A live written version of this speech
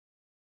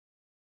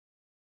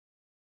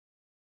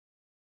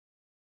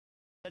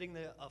setting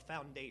a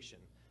foundation.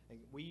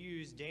 We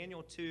use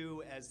Daniel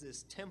 2 as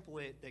this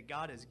template that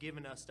God has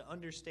given us to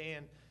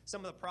understand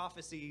some of the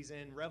prophecies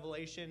in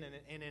Revelation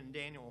and in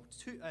Daniel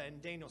 2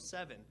 and Daniel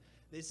 7.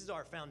 This is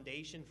our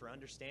foundation for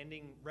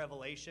understanding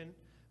Revelation.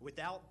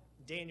 Without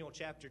Daniel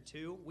chapter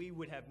 2, we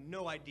would have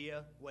no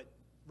idea what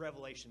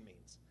Revelation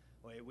means.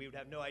 We would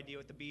have no idea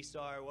what the beasts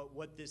are,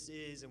 what this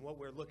is, and what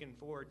we're looking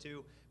forward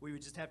to. We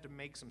would just have to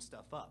make some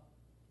stuff up.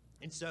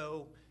 And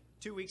so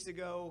 2 weeks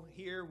ago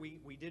here,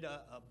 we did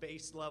a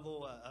base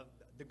level of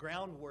the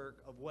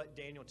groundwork of what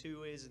Daniel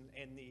 2 is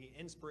and the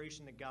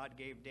inspiration that God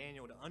gave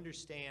Daniel to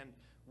understand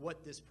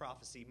what this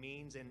prophecy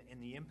means and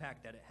the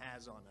impact that it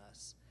has on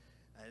us.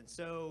 And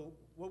so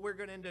what we're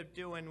going to end up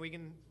doing, we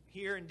can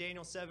here in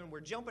Daniel 7, we're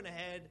jumping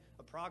ahead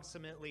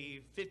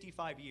approximately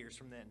 55 years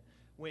from then.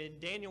 When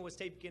Daniel was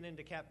taken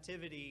into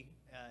captivity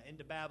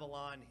into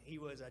Babylon, he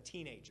was a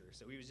teenager.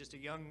 So he was just a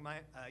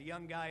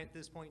young guy at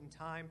this point in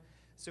time.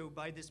 So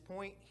by this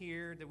point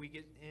here that we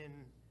get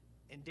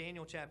in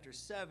Daniel chapter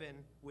 7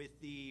 with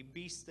the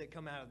beasts that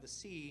come out of the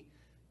sea,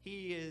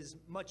 he is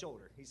much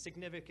older. He's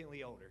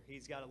significantly older.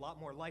 He's got a lot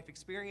more life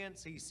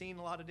experience. He's seen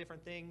a lot of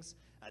different things.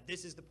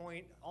 This is the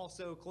point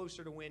also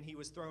closer to when he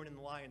was thrown in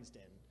the lion's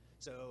den.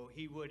 So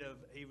he would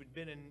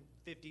been in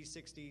 50s,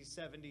 60s,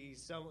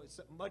 70s, so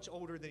much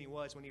older than he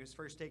was when he was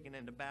first taken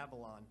into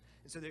Babylon.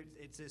 And so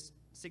it's this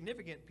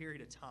significant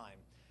period of time.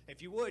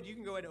 If you would, you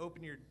can go ahead and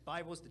open your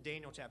Bibles to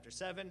Daniel chapter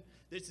 7.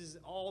 This is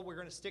all we're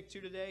going to stick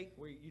to today,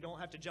 where you don't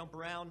have to jump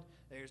around.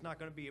 There's not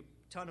going to be a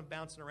ton of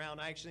bouncing around.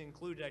 I actually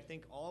included, I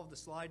think, all of the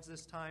slides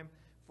this time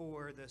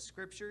for the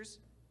scriptures.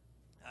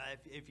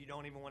 If you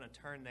don't even want to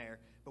turn there.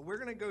 But we're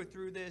going to go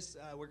through this.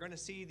 We're going to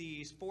see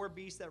these four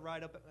beasts that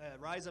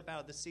rise up out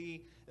of the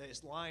sea.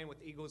 This lion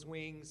with eagle's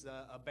wings,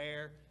 a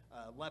bear,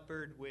 a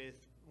leopard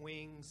with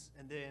wings,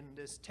 and then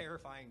this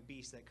terrifying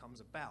beast that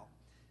comes about.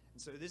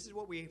 And so this is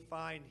what we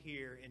find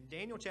here in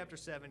Daniel chapter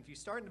 7. If you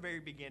start in the very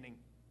beginning,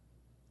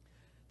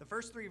 the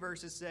first three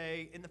verses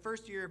say, "In the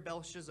first year of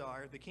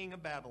Belshazzar, the king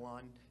of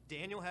Babylon,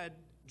 Daniel had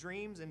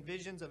dreams and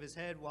visions of his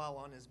head while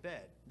on his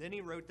bed. Then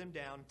he wrote them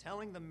down,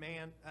 telling the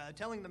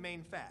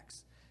main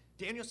facts.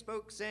 Daniel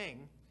spoke,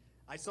 saying,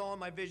 I saw in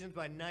my visions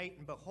by night,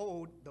 and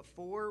behold, the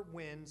four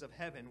winds of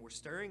heaven were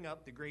stirring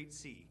up the great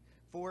sea.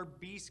 Four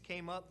beasts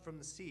came up from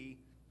the sea,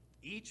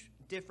 each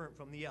different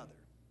from the other."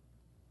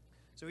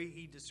 So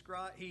he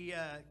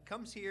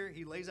comes here,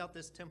 he lays out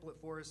this template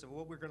for us of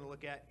what we're going to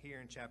look at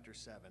here in chapter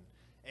 7.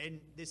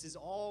 And this is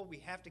all, we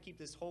have to keep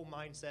this whole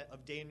mindset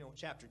of Daniel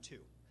chapter 2.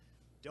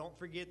 Don't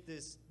forget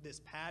this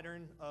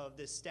pattern of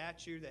this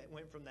statue that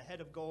went from the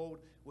head of gold,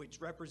 which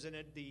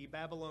represented the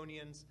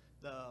Babylonians,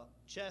 the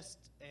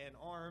chest and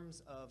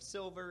arms of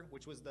silver,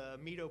 which was the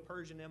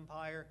Medo-Persian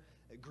Empire.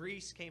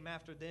 Greece came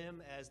after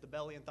them as the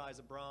belly and thighs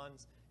of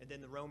bronze, and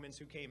then the Romans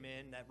who came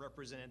in that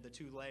represented the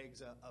two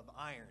legs of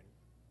iron.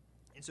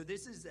 And so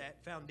this is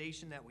that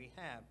foundation that we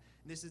have.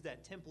 And this is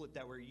that template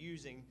that we're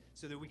using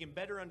so that we can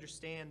better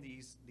understand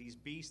these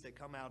beasts that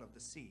come out of the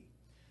sea.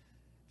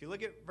 If you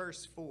look at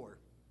verse 4,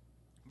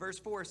 verse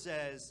 4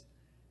 says,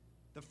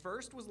 "The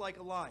first was like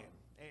a lion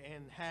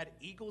and had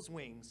eagle's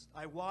wings.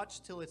 I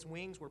watched till its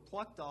wings were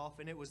plucked off,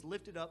 and it was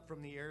lifted up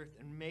from the earth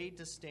and made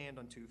to stand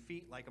on 2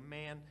 feet like a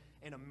man,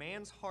 and a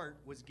man's heart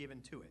was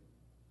given to it."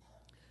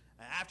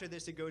 After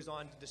this, it goes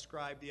on to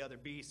describe the other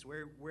beasts.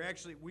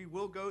 We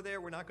will go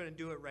there. We're not going to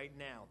do it right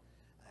now.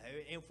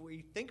 If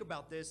we think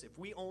about this, if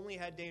we only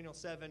had Daniel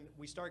 7,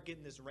 we start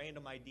getting this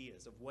random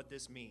ideas of what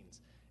this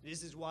means.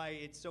 This is why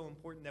it's so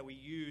important that we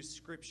use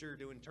Scripture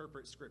to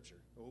interpret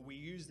Scripture. We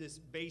use this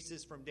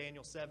basis from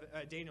Daniel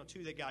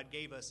 2 that God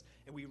gave us,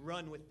 and we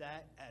run with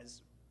that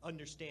as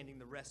understanding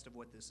the rest of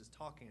what this is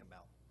talking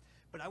about.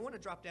 But I want to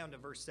drop down to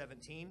verse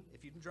 17.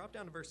 If you can drop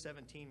down to verse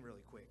 17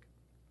 really quick.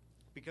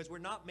 Because we're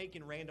not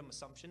making random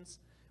assumptions.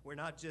 We're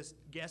not just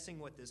guessing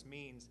what this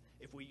means.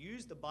 If we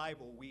use the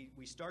Bible,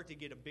 we start to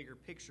get a bigger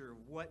picture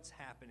of what's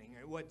happening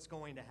or what's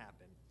going to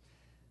happen.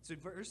 So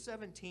verse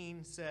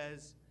 17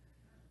 says,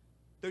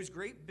 "Those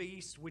great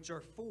beasts which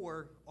are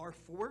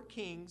four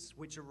kings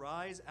which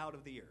arise out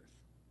of the earth."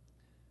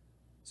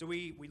 So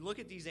we look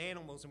at these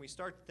animals and we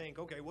start to think,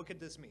 okay, what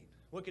could this mean?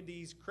 What could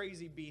these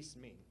crazy beasts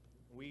mean?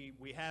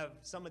 We have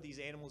some of these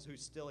animals who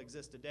still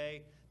exist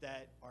today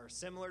that are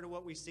similar to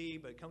what we see,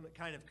 but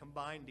kind of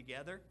combined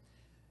together.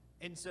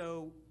 And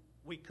so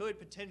we could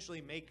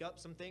potentially make up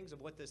some things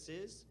of what this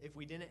is if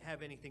we didn't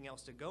have anything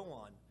else to go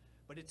on.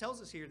 But it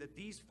tells us here that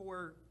these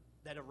four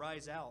that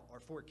arise out are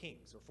four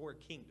kings or four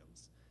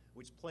kingdoms,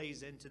 which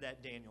plays into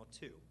that Daniel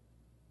 2.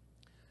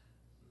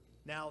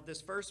 Now,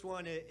 this first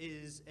one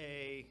is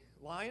a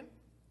lion.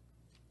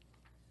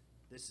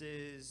 This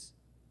is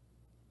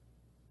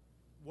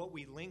what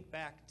we link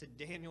back to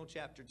Daniel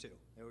chapter 2.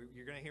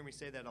 You're going to hear me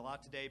say that a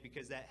lot today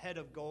because that head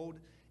of gold,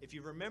 if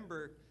you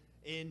remember,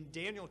 in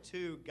Daniel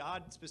 2,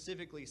 God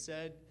specifically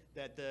said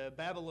that the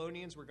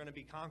Babylonians were going to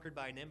be conquered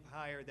by an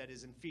empire that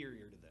is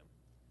inferior to them.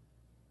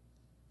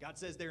 God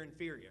says they're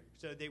inferior.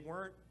 So they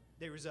weren't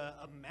there was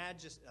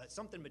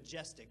something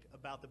majestic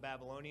about the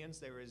Babylonians.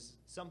 There was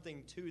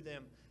something to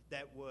them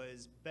that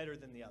was better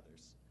than the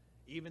others.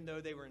 Even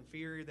though they were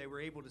inferior, they were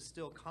able to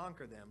still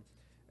conquer them.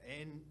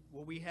 And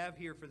what we have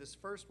here for this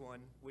first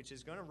one, which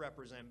is going to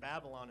represent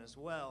Babylon as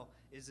well,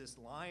 is this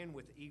lion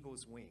with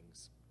eagle's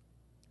wings.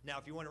 Now,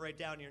 if you want to write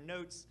down your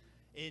notes,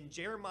 in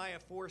Jeremiah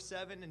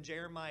 4:7 and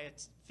Jeremiah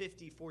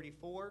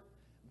 50:44,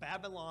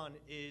 Babylon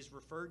is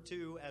referred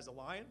to as a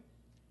lion.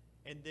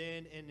 And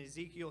then in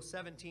Ezekiel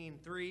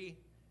 17:3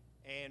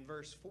 and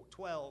verse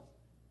 12,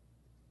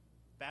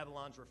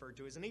 Babylon's referred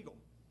to as an eagle.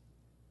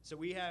 So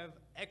we have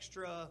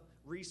extra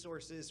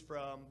resources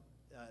from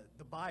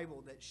the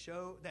Bible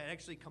that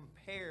actually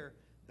compare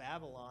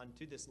Babylon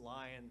to this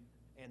lion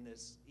and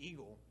this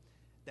eagle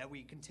that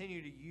we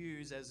continue to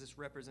use as this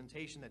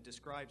representation that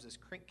describes this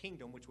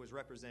kingdom, which was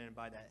represented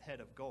by that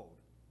head of gold.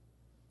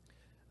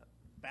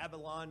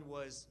 Babylon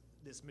was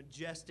this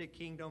majestic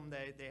kingdom.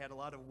 They had a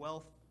lot of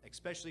wealth,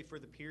 especially for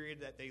the period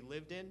that they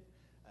lived in.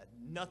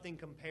 Nothing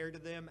compared to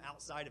them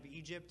outside of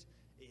Egypt.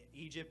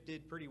 Egypt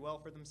did pretty well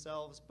for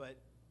themselves, but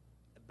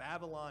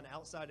Babylon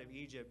outside of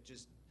Egypt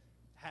just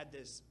had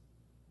this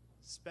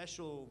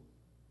special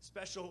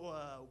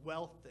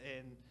wealth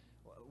and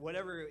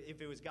whatever, if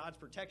it was God's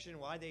protection,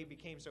 why they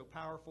became so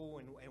powerful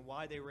and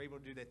why they were able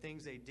to do the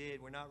things they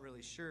did, we're not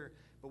really sure,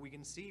 but we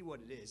can see what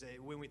it is.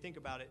 When we think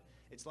about it,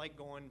 it's like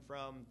going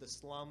from the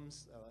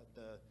slums,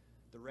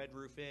 the Red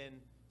Roof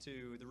Inn,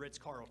 to the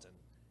Ritz-Carlton.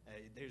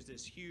 There's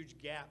this huge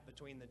gap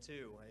between the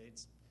two.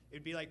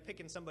 It'd be like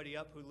picking somebody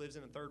up who lives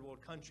in a third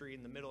world country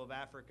in the middle of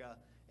Africa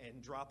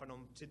and dropping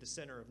them to the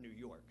center of New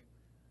York.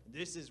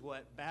 This is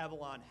what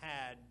Babylon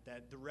had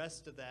that the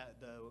rest of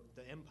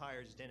the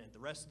empires didn't. The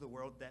rest of the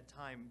world at that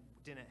time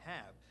didn't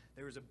have.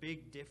 There was a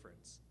big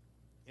difference.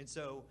 And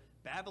so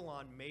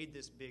Babylon made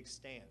this big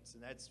stance,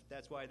 and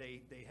that's why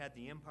they had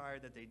the empire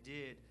that they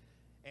did.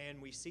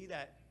 And we see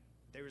that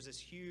there was this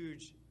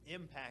huge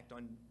impact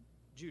on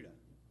Judah.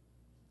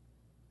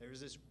 There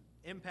was this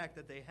impact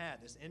that they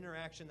had, this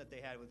interaction that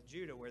they had with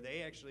Judah, where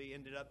they actually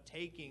ended up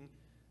taking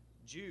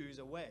Jews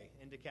away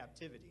into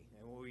captivity.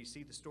 And when we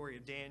see the story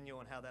of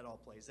Daniel and how that all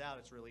plays out,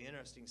 it's really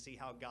interesting to see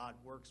how God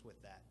works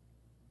with that.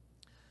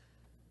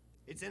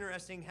 It's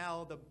interesting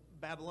how the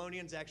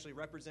Babylonians actually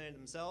represented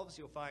themselves.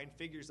 You'll find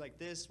figures like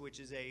this,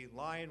 which is a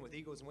lion with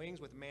eagle's wings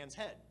with a man's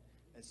head.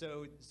 And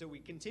so we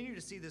continue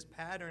to see this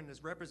pattern,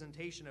 this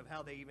representation of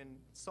how they even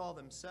saw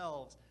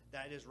themselves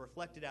that is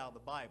reflected out of the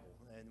Bible.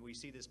 And we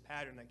see this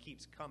pattern that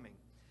keeps coming.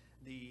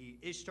 The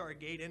Ishtar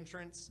Gate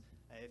entrance,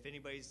 if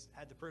anybody's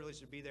had the privilege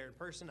to be there in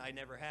person, I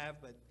never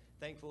have, but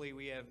thankfully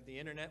we have the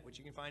internet, which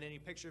you can find any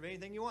picture of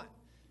anything you want.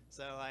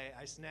 So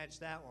I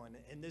snatched that one.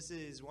 And this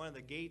is one of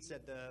the gates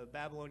that the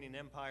Babylonian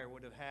Empire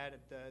would have had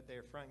at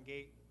their front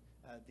gate,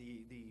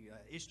 the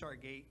Ishtar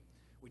Gate,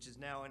 which is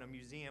now in a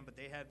museum. But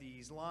they have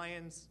these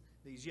lions,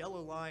 these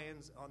yellow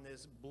lions on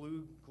this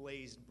blue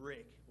glazed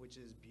brick, which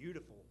is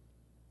beautiful.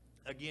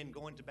 Again,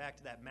 going back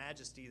to that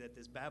majesty that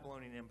this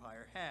Babylonian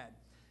Empire had.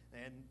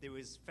 And it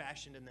was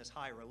fashioned in this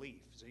high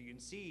relief. So you can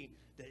see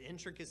the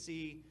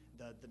intricacy,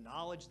 the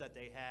knowledge that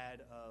they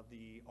had of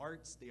the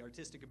arts, the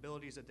artistic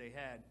abilities that they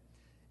had.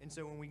 And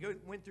so when we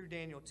went through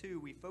Daniel 2,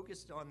 we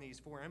focused on these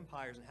four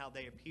empires and how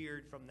they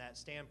appeared from that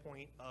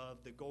standpoint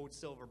of the gold,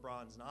 silver,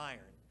 bronze, and iron.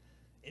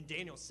 In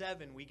Daniel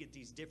 7, we get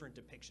these different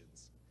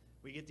depictions.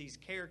 We get these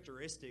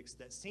characteristics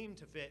that seem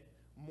to fit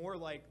more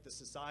like the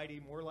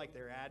society, more like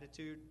their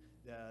attitude,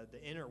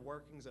 the inner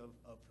workings of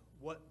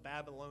what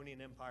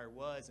Babylonian Empire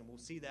was, and we'll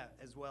see that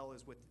as well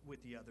as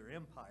with the other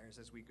empires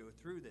as we go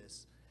through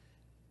this.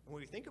 And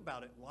when we think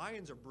about it,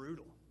 lions are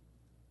brutal.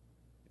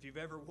 If you've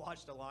ever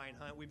watched a lion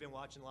hunt, we've been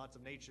watching lots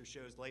of nature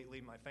shows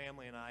lately, my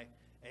family and I,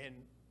 and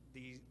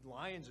these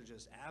lions are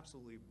just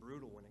absolutely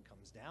brutal when it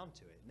comes down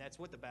to it. And that's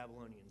what the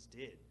Babylonians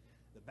did.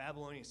 The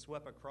Babylonians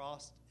swept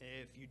across.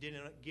 If you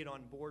didn't get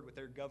on board with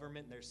their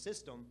government and their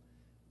system,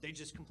 they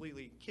just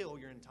completely kill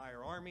your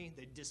entire army.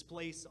 They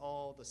displace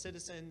all the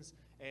citizens,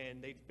 and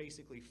they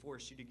basically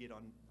force you to get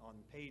on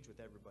page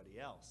with everybody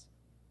else.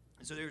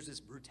 And so there's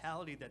this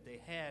brutality that they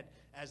had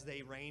as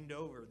they reigned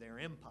over their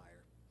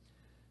empire.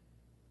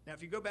 Now,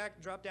 if you go back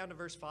and drop down to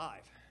verse 5,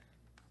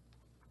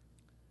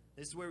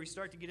 this is where we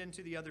start to get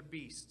into the other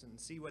beasts and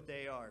see what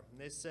they are.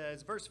 And this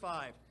says, verse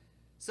 5,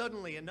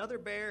 suddenly another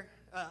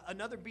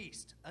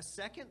beast, a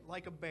second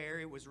like a bear,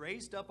 it was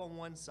raised up on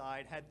one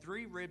side, had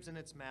 3 ribs in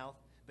its mouth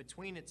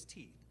between its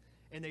teeth.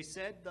 And they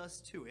said thus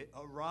to it,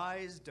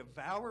 arise,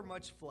 devour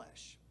much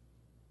flesh.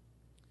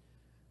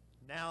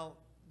 Now,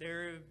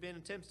 there have been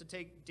attempts to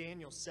take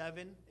Daniel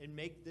 7 and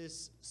make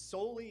this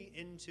solely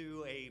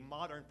into a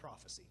modern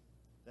prophecy.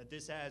 That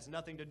this has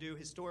nothing to do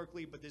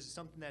historically, but this is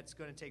something that's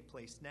going to take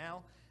place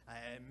now.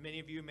 Many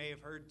of you may have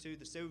heard too,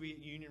 the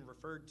Soviet Union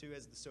referred to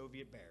as the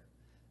Soviet bear.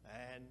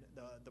 And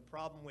the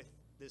problem with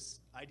this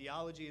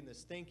ideology and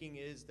this thinking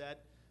is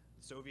that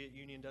the Soviet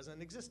Union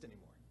doesn't exist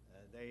anymore.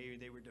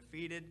 They were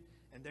defeated,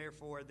 and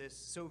therefore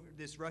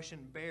this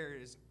Russian bear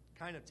is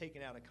kind of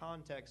taken out of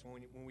context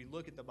when we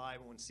look at the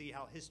Bible and see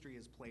how history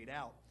has played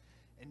out.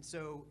 And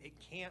so it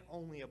can't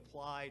only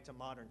apply to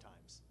modern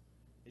times.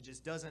 It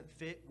just doesn't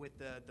fit with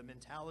the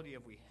mentality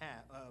of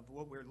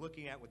what we're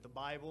looking at with the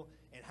Bible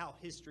and how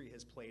history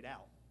has played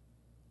out.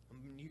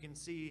 You can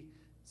see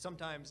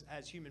sometimes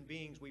as human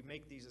beings, we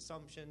make these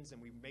assumptions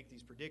and we make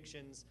these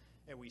predictions,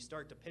 and we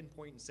start to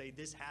pinpoint and say,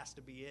 this has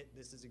to be it.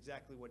 This is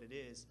exactly what it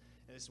is.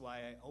 And this is why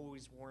I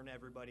always warn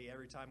everybody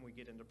every time we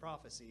get into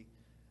prophecy,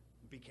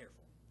 be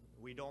careful.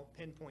 We don't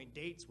pinpoint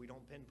dates. We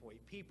don't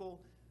pinpoint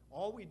people.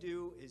 All we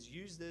do is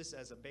use this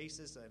as a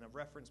basis and a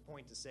reference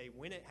point to say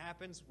when it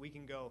happens, we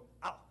can go,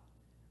 oh,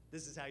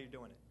 this is how you're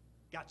doing it.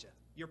 Gotcha.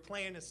 Your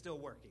plan is still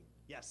working.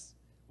 Yes,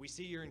 we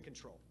see you're in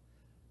control.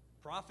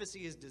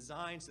 Prophecy is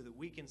designed so that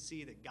we can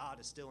see that God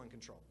is still in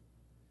control.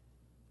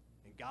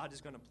 And God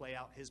is going to play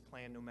out his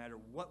plan no matter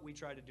what we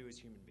try to do as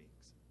human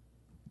beings.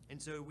 And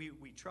so we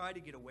try to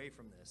get away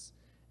from this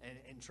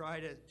and try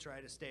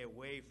to stay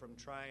away from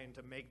trying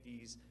to make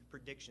these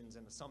predictions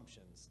and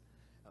assumptions.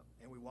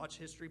 And we watch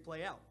history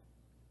play out.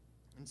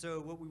 And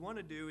so what we want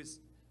to do is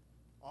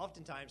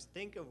oftentimes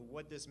think of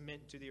what this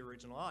meant to the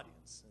original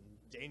audience. And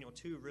Daniel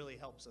 2 really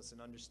helps us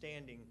in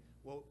understanding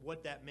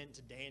what that meant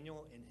to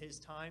Daniel in his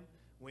time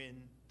when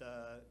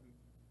the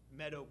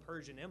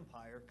Medo-Persian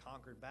Empire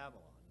conquered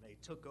Babylon. They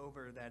took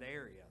over that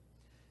area.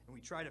 And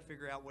we try to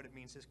figure out what it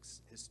means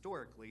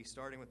historically,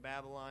 starting with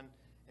Babylon,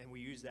 and we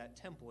use that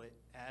template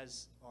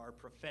as our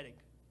prophetic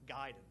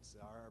guidance,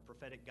 our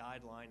prophetic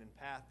guideline and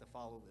path to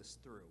follow this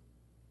through.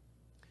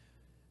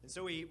 And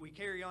so we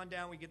carry on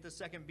down. We get the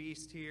second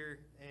beast here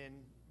in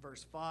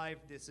verse 5.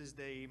 This is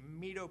the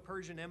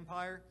Medo-Persian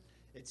Empire.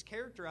 It's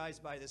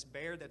characterized by this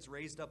bear that's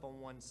raised up on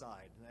one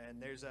side. And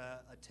there's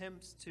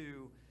attempts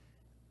to,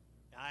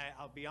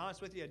 I'll be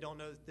honest with you, I don't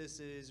know if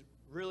this is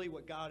really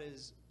what God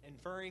is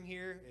inferring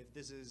here, if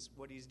this is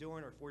what he's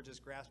doing, or if we're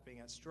just grasping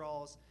at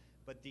straws.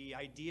 But the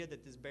idea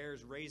that this bear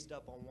is raised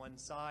up on one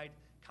side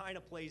kind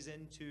of plays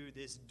into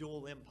this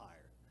dual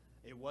empire.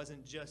 It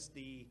wasn't just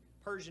the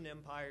Persian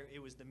Empire, it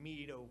was the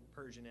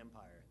Medo-Persian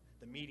Empire,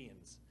 the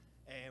Medians.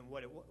 And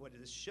what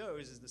this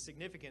shows is the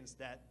significance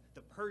that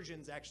the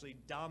Persians actually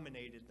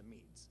dominated the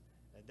Medes.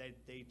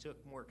 They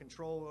took more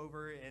control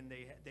over, and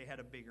they had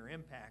a bigger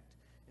impact.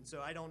 And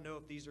so I don't know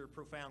if these are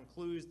profound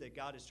clues that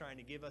God is trying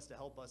to give us to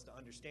help us to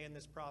understand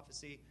this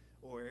prophecy,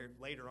 or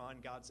later on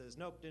God says,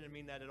 nope, didn't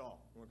mean that at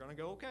all. And we're going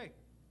to go, okay,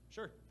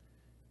 sure.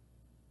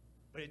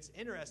 But it's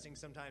interesting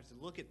sometimes to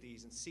look at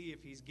these and see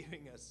if he's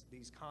giving us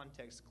these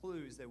context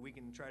clues that we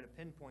can try to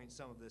pinpoint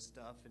some of this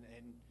stuff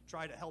and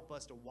try to help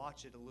us to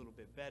watch it a little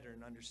bit better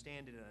and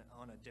understand it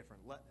on a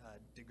different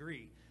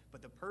degree.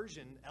 But the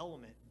Persian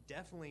element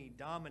definitely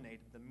dominated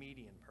the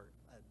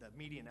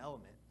Median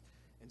element.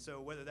 And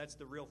so whether that's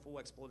the real full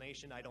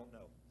explanation, I don't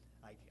know.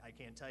 I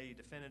can't tell you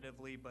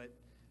definitively, but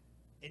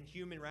in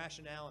human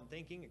rationale and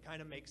thinking, it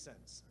kind of makes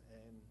sense.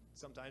 And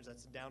sometimes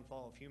that's the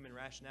downfall of human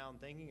rationale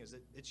and thinking, is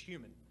that it's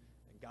human.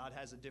 God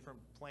has a different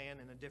plan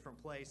and a different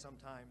play.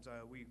 Sometimes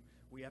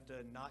we have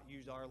to not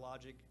use our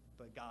logic,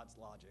 but God's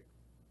logic.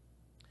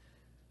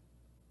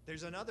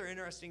 There's another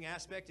interesting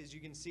aspect, as you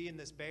can see in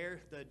this bear.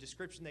 The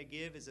description they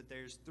give is that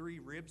there's 3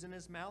 ribs in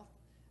his mouth.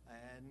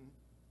 And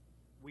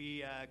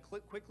we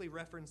quickly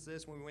referenced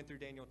this when we went through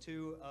Daniel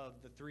 2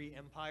 of the 3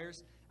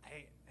 empires.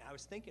 I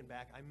was thinking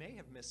back, I may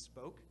have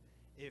misspoke.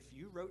 If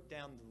you wrote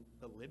down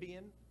the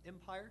Libyan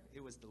Empire,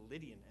 it was the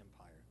Lydian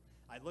Empire.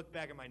 I looked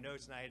back at my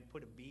notes and I had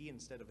put a B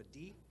instead of a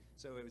D,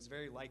 so it was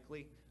very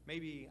likely.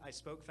 Maybe I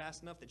spoke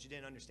fast enough that you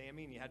didn't understand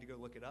me and you had to go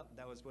look it up.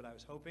 That was what I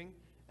was hoping.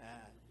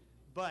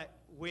 But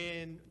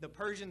when the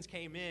Persians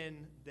came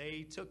in,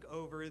 they took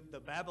over the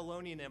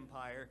Babylonian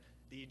Empire,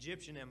 the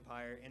Egyptian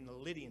Empire, and the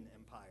Lydian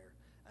Empire.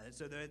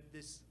 So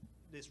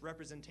this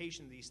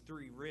representation of these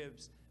 3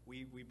 ribs,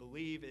 we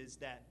believe, is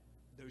that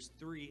those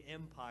 3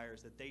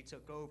 empires that they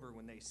took over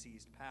when they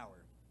seized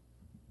power.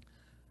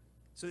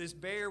 So this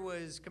bear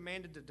was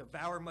commanded to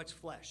devour much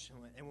flesh.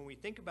 And when we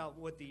think about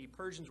what the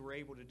Persians were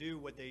able to do,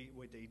 what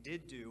they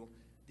did do,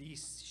 the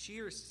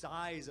sheer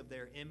size of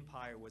their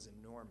empire was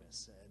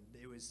enormous.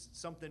 And it was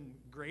something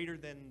greater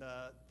than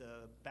the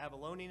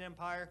Babylonian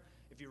Empire.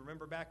 If you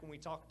remember back when we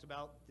talked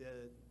about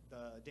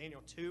the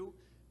Daniel 2,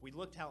 we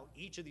looked how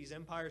each of these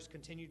empires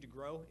continued to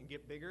grow and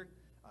get bigger.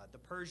 The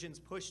Persians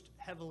pushed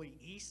heavily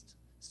east,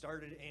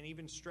 started and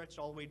even stretched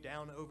all the way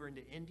down over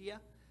into India.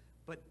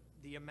 But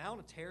the amount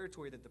of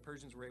territory that the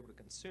Persians were able to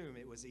consume,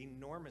 it was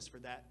enormous for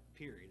that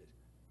period.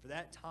 For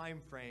that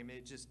time frame,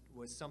 it just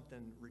was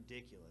something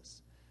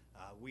ridiculous.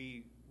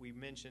 We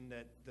mentioned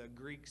that the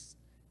Greeks,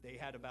 they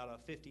had about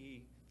a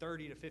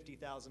 30 to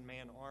 50,000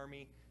 man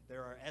army.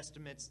 There are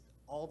estimates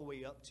all the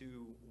way up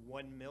to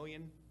 1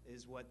 million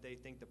is what they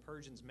think the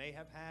Persians may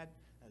have had.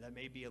 That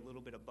may be a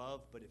little bit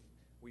above, but if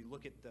we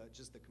look at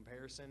just the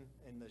comparison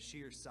and the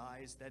sheer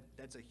size,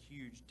 that's a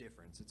huge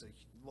difference. It's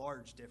a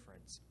large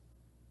difference.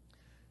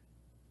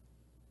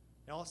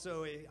 And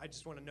also, I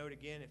just want to note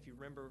again, if you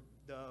remember,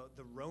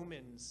 the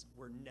Romans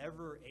were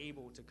never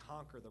able to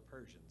conquer the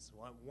Persians.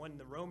 When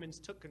the Romans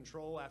took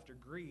control after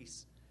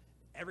Greece,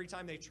 every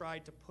time they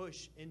tried to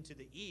push into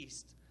the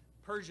east,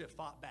 Persia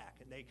fought back,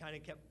 and they kind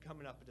of kept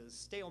coming up to a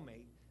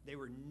stalemate. They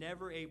were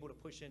never able to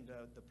push into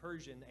the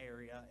Persian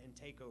area and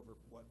take over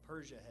what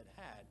Persia had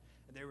had.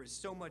 And there was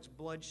so much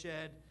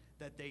bloodshed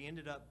that they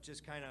ended up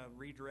just kind of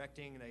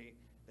redirecting. They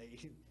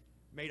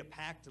made a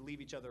pact to leave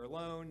each other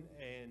alone,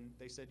 and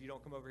they said, you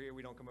don't come over here,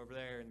 we don't come over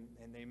there,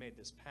 and they made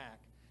this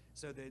pact.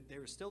 So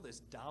there was still this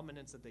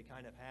dominance that they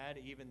kind of had,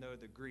 even though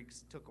the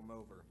Greeks took them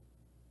over.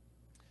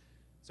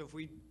 So if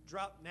we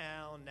drop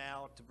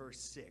now to verse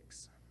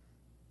 6.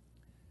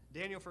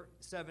 Daniel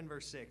 7,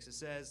 verse 6, it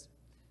says,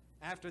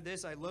 after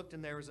this I looked,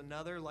 and there was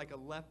another like a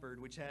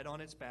leopard, which had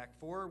on its back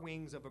 4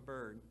 wings of a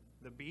bird.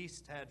 The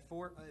beast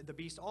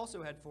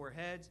also had 4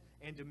 heads,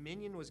 and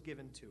dominion was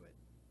given to it.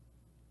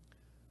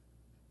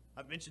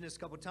 I've mentioned this a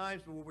couple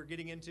times, but what we're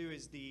getting into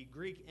is the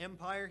Greek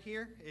Empire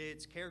here.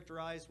 It's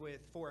characterized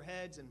with 4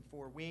 heads and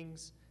 4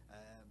 wings.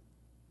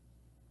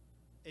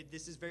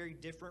 This is very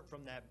different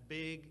from that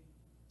big,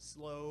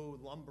 slow,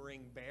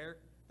 lumbering bear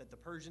that the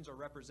Persians are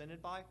represented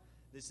by.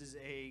 This is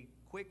a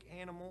quick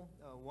animal.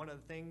 One of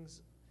the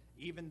things,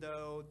 even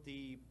though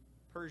the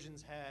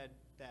Persians had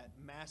that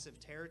massive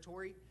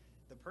territory,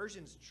 the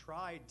Persians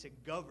tried to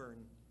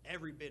govern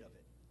every bit of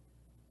it.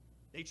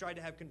 They tried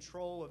to have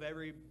control of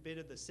every bit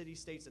of the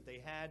city-states that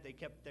they had. They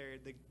kept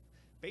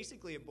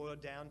basically it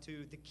boiled down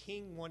to the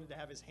king wanted to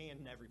have his hand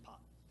in every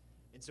pot.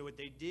 And so what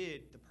they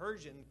did, the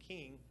Persian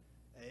king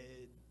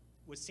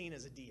was seen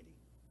as a deity,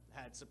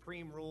 had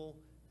supreme rule,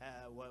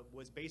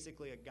 was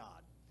basically a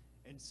god.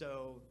 And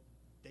so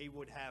they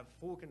would have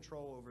full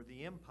control over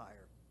the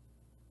empire.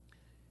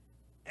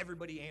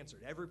 Everybody answered.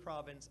 Every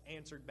province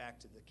answered back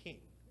to the king.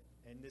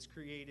 And this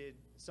created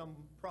some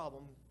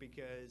problem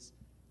because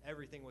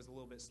everything was a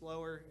little bit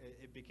slower.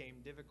 It became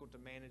difficult to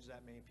manage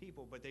that many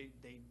people, but they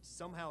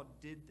somehow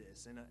did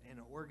this in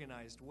an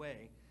organized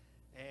way,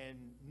 and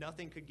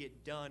nothing could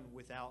get done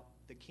without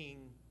the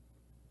king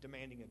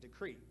demanding a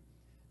decree.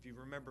 If you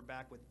remember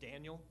back with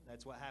Daniel,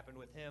 that's what happened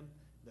with him.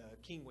 The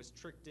king was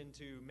tricked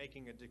into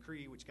making a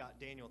decree which got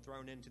Daniel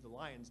thrown into the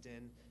lion's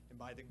den, and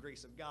by the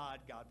grace of God,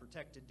 God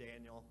protected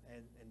Daniel,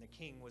 and the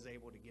king was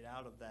able to get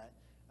out of that.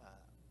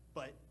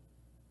 But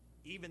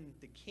even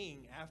the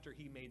king, after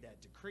he made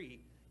that decree,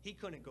 he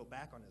couldn't go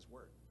back on his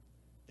word.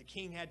 The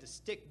king had to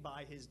stick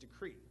by his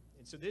decree.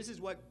 And so this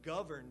is what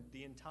governed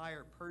the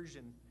entire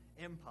Persian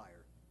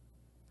Empire.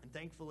 And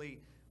thankfully,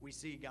 we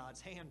see God's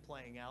hand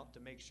playing out to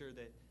make sure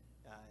that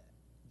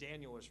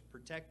Daniel was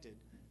protected.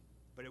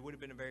 But it would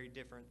have been a very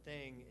different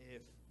thing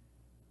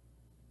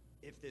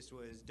if this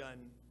was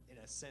done in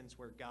a sense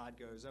where God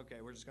goes, okay,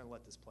 we're just going to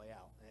let this play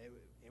out.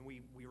 And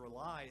we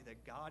rely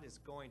that God is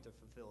going to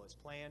fulfill his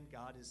plan.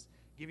 God is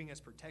giving us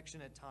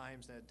protection at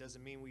times. That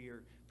doesn't mean we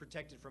are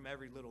protected from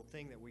every little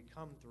thing that we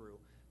come through.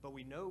 But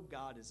we know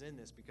God is in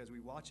this because we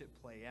watch it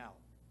play out.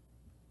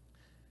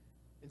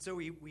 And so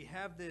we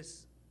have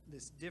this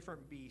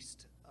different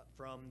beast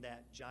from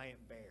that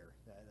giant bear,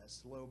 that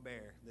slow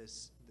bear,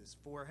 this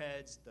 4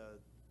 heads,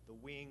 the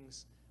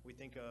wings. We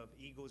think of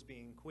eagles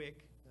being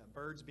quick,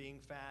 birds being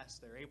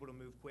fast. They're able to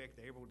move quick.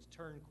 They're able to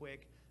turn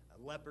quick.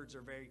 Leopards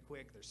are very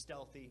quick. They're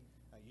stealthy.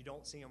 You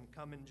don't see them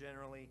coming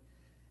generally.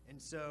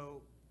 And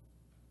so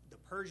the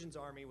Persians'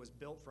 army was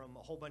built from a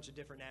whole bunch of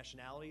different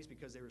nationalities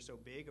because they were so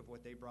big of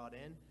what they brought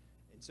in.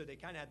 And so they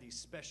kind of had these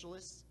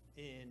specialists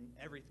in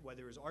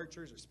whether it was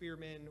archers or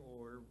spearmen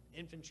or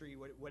infantry,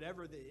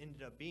 whatever they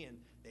ended up being,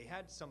 they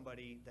had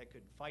somebody that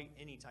could fight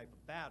any type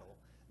of battle.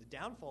 The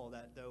downfall of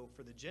that, though,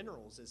 for the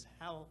generals is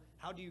how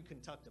do you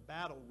conduct a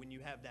battle when you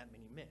have that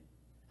many men?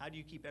 How do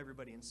you keep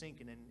everybody in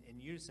sync and in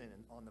unison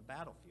on the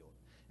battlefield?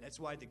 And that's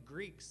why the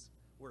Greeks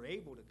were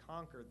able to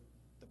conquer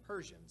the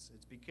Persians.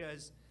 It's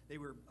because they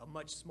were a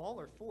much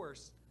smaller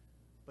force,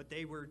 but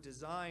they were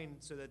designed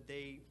so that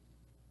they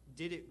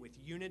did it with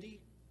unity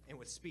and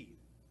with speed.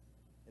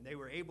 And they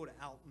were able to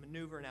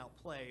outmaneuver and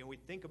outplay. And we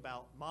think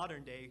about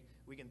modern day,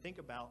 we can think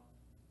about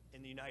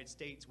in the United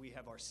States, we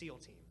have our SEAL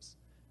teams.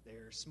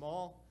 They're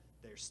small,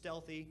 they're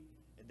stealthy,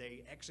 and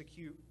they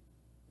execute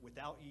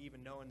without you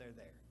even knowing they're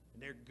there.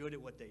 And they're good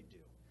at what they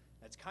do.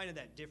 That's kind of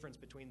that difference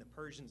between the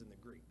Persians and the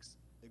Greeks.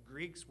 The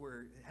Greeks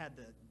had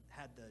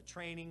the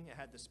training,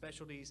 had the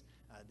specialties.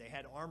 They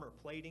had armor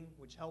plating,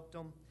 which helped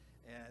them,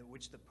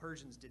 which the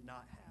Persians did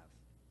not have.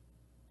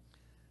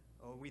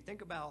 We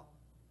think about,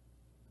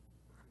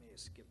 let me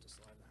skip the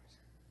slide.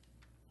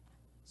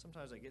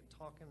 Sometimes I get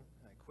talking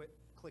and I quit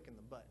clicking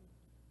the button.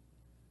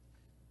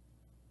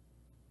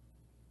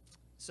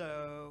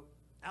 So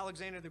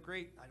Alexander the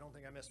Great, I don't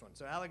think I missed one.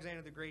 So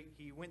Alexander the Great,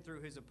 he went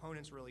through his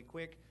opponents really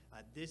quick.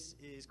 This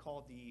is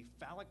called the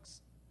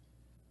phalanx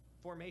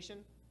formation.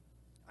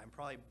 I'm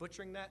probably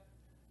butchering that,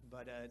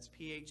 but it's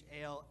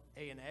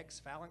P-H-A-L-A-N-X,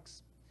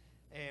 phalanx.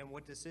 And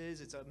what this is,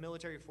 it's a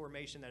military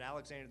formation that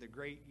Alexander the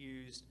Great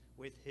used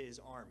with his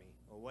army.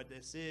 Well, what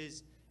this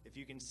is, if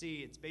you can see,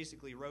 it's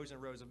basically rows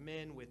and rows of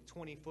men with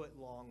 20-foot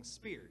long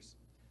spears.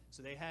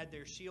 So they had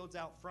their shields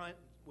out front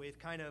with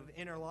kind of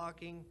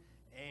interlocking,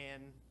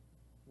 and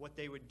what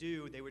they would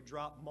do, they would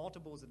drop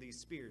multiples of these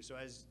spears. So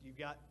as you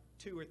got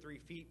 2 or 3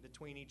 feet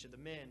between each of the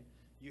men,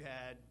 you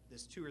had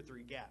this 2 or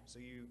 3 gap. So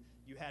you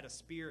had a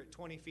spear at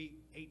 20 feet,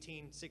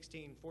 18,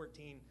 16,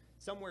 14,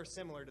 somewhere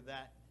similar to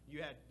that.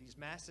 You had these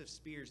massive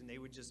spears, and they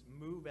would just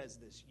move as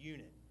this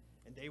unit.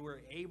 And they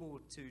were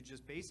able to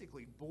just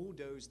basically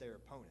bulldoze their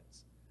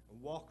opponents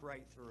and walk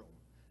right through them.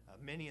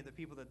 Many of the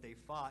people that they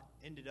fought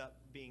ended up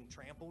being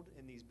trampled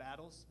in these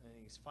battles and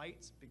these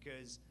fights,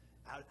 because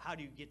how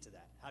do you get to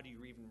that? How do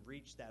you even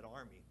reach that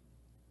army?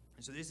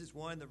 And so this is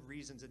one of the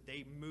reasons that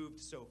they moved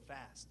so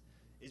fast,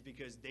 is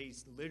because they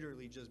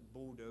literally just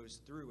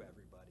bulldozed through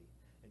everybody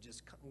and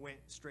just went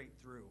straight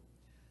through.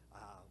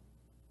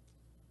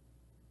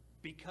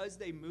 Because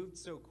they moved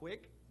so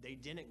quick, they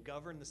didn't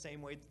govern the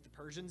same way that the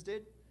Persians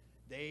did.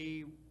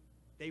 They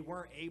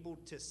weren't able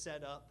to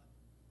set up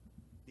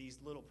these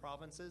little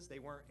provinces. They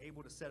weren't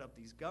able to set up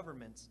these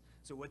governments.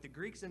 So what the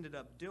Greeks ended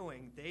up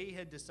doing, they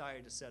had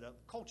decided to set up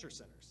culture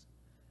centers.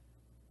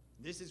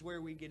 This is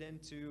where we get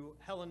into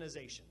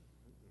Hellenization.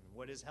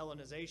 What is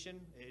Hellenization?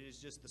 It is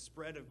just the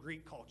spread of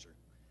Greek culture.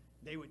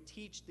 They would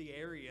teach the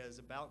areas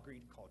about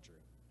Greek culture,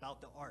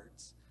 about the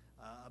arts,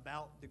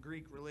 about the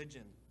Greek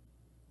religion,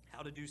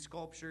 how to do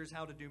sculptures,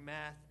 how to do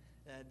math.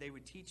 They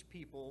would teach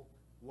people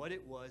what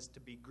it was to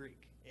be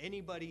Greek.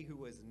 Anybody who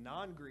was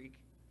non-Greek,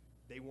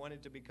 they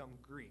wanted to become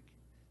Greek.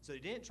 So they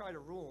didn't try to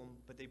rule them,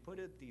 but they put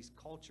up these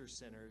culture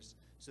centers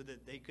so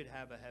that they could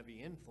have a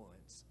heavy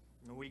influence.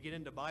 When we get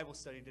into Bible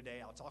study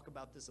today, I'll talk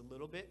about this a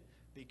little bit,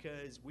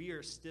 because we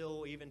are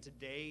still, even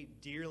today,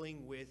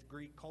 dealing with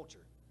Greek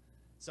culture.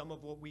 Some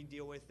of what we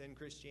deal with in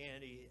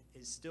Christianity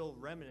is still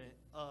remnant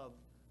of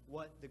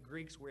what the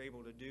Greeks were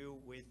able to do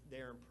with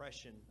their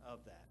impression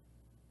of that.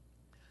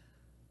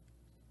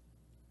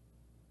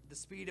 The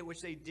speed at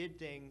which they did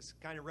things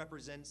kind of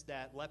represents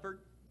that leopard,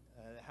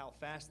 how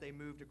fast they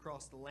moved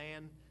across the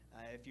land.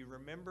 If you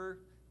remember,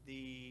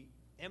 the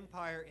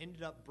empire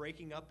ended up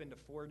breaking up into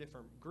 4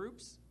 different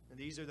groups. And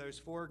these are those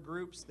 4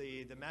 groups,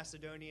 the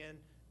Macedonian,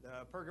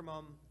 the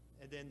Pergamum,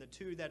 and then the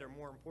 2 that are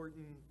more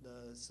important,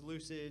 the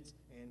Seleucids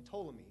and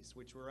Ptolemies,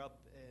 which were up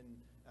in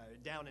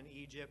down in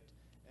Egypt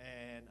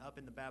and up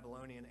in the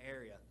Babylonian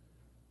area.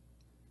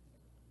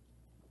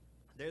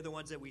 They're the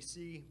ones that we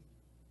see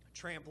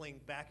trampling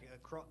back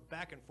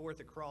and forth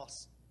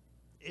across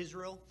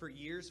Israel for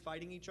years,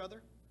 fighting each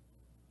other.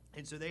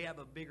 And so they have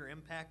a bigger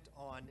impact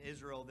on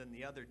Israel than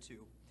the other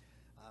 2.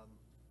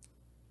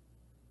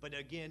 But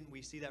again,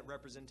 we see that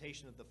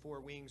representation of the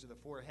 4 wings or the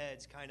 4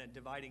 heads kind of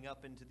dividing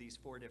up into these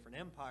 4 different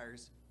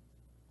empires,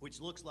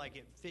 which looks like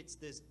it fits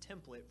this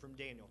template from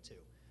Daniel 2.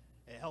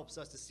 It helps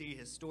us to see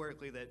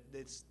historically that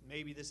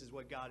maybe this is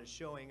what God is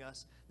showing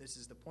us. This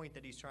is the point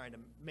that he's trying to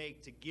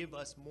make, to give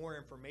us more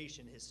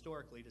information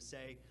historically, to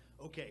say,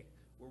 okay,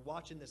 we're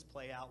watching this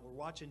play out. We're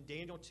watching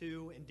Daniel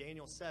 2 and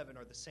Daniel 7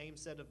 are the same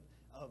set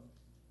of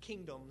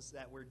kingdoms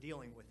that we're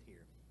dealing with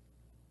here.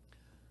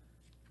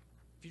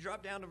 If you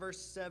drop down to verse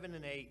 7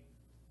 and 8,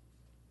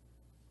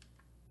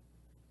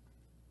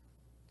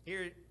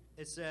 here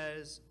it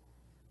says,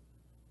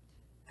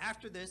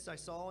 "After this I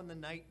saw in the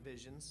night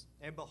visions,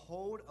 and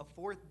behold, a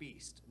 4th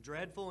beast,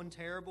 dreadful and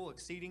terrible,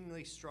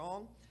 exceedingly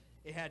strong.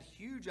 It had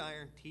huge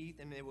iron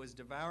teeth, and it was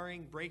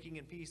devouring, breaking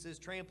in pieces,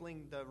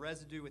 trampling the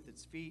residue with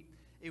its feet.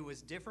 It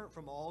was different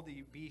from all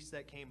the beasts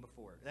that came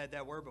before,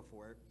 that were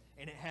before it,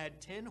 and it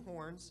had 10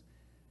 horns.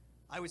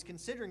 I was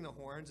considering the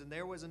horns, and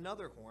there was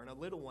another horn, a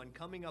little one,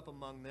 coming up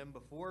among them,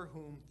 before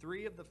whom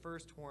 3 of the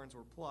first horns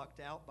were plucked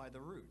out by the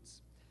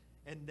roots.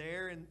 And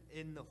there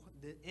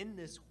in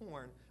this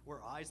horn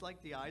were eyes like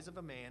the eyes of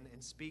a man,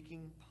 and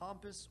speaking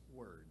pompous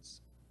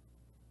words."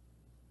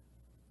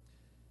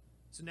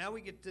 So now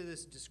we get to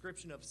this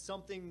description of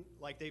something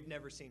like they've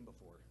never seen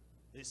before.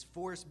 This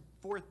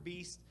 4th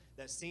beast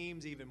that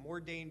seems even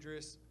more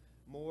dangerous,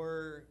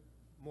 more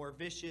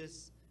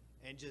vicious,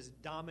 and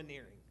just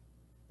domineering.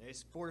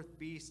 This 4th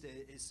beast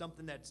is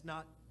something that's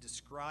not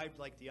described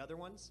like the other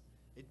ones.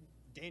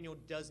 Daniel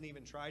doesn't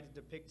even try to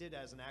depict it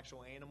as an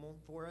actual animal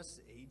for us.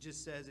 He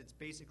just says it's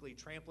basically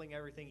trampling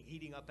everything,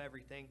 eating up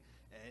everything,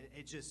 and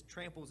it just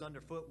tramples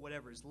underfoot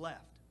whatever's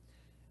left.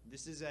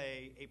 This is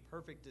a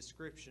perfect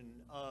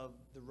description of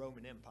the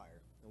Roman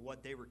Empire and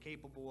what they were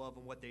capable of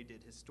and what they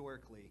did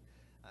historically,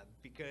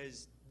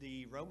 because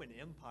the Roman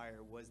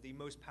Empire was the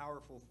most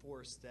powerful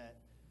force that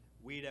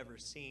we'd ever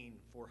seen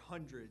for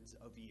hundreds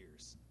of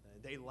years.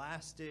 They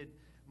lasted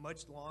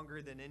much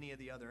longer than any of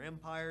the other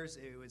empires.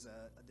 It was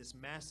this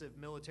massive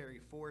military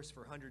force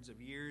for hundreds of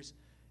years,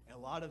 and a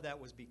lot of that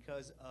was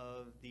because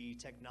of the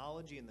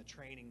technology and the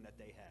training that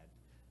they had.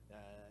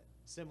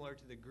 Similar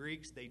to the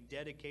Greeks, they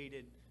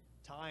dedicated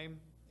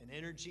time and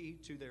energy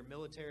to their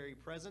military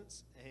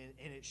presence,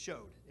 and it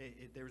showed.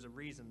 There was a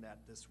reason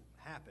that this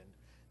happened.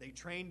 They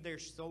trained their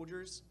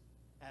soldiers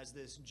as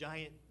this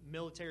giant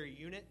military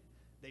unit.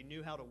 They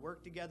knew how to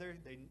work together.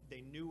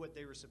 They knew what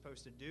they were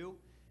supposed to do.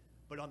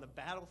 But on the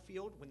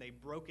battlefield, when they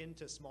broke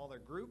into smaller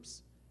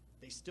groups,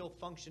 they still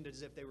functioned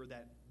as if they were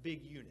that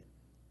big unit.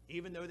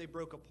 Even though they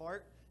broke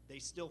apart, They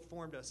still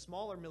formed a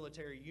smaller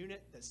military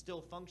unit that still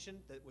functioned,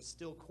 that was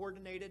still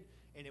coordinated,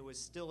 and it was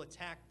still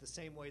attacked the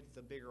same way that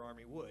the bigger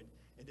army would.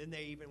 And then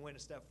they even went a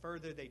step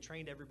further. They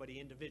trained everybody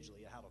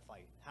individually how to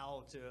fight,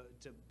 how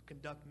to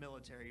conduct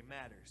military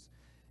matters.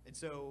 And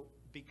so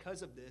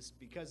because of this,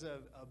 because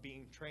of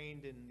being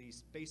trained in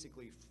these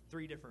basically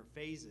 3 different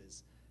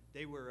phases,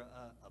 they were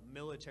a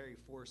military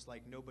force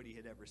like nobody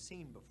had ever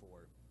seen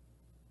before.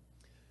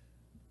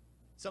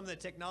 Some of the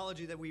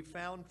technology that we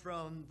found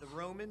from the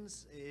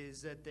Romans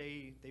is that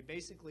they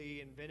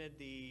basically invented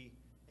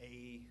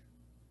a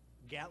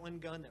Gatling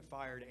gun that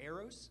fired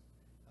arrows.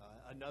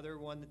 Another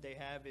one that they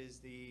have is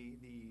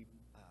the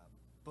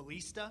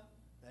ballista.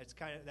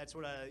 That's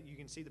what you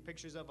can see the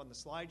pictures of on the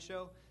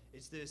slideshow.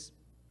 It's this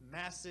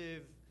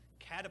massive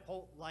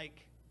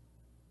catapult-like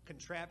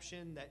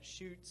contraption that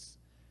shoots.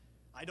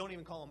 I don't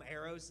even call them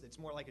arrows. It's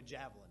more like a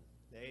javelin.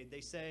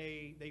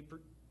 They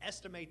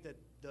estimate that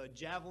the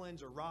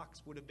javelins or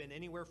rocks would have been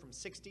anywhere from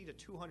 60 to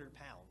 200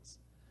 pounds.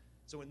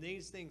 So when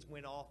these things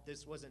went off,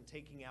 this wasn't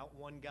taking out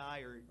one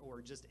guy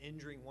or just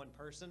injuring one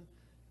person.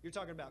 You're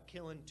talking about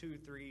killing 2,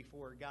 3,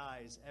 4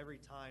 guys every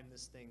time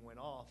this thing went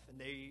off, and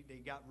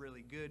they got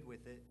really good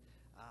with it.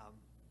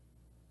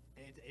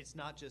 It's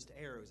not just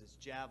arrows, it's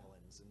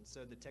javelins. And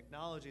so the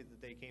technology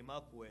that they came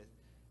up with,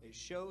 it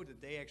showed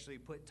that they actually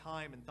put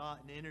time and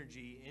thought and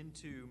energy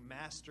into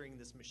mastering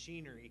this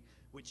machinery,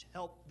 which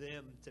helped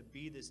them to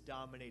be this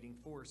dominating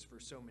force for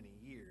so many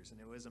years.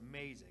 And it was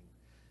amazing.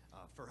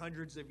 For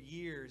hundreds of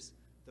years,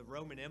 the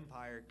Roman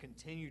Empire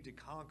continued to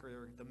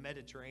conquer the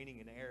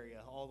Mediterranean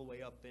area all the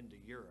way up into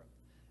Europe.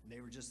 And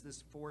they were just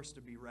this force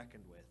to be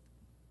reckoned with.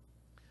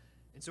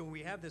 And so when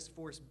we have this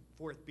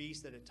fourth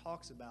beast that it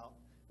talks about,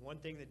 one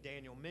thing that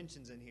Daniel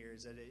mentions in here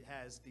is that it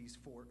has these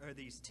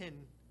 10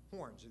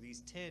 horns, or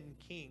these 10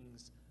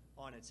 kings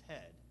on its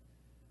head.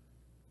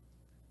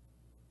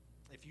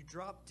 If you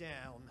drop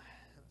down,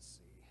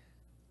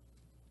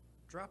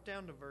 drop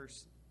down to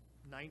verse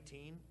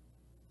 19.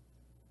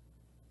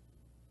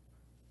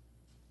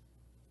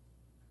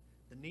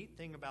 The neat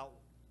thing about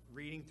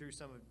reading through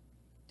some of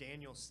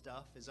Daniel's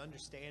stuff is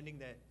understanding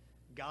that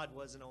God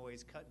wasn't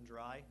always cut and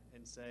dry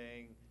and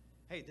saying,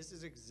 hey, this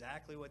is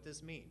exactly what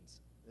this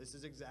means. This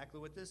is exactly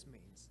what this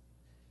means.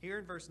 Here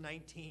in verse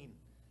 19,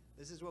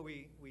 this is what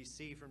we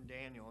see from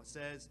Daniel. It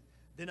says,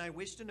 "Then I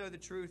wished to know the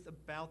truth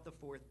about the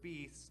 4th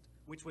beast,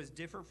 which was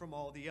different from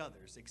all the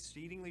others,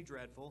 exceedingly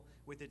dreadful,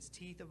 with its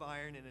teeth of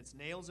iron and its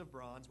nails of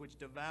bronze, which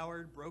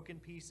devoured, broke in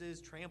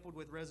pieces, trampled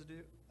the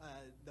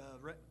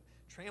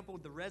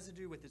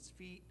residue with its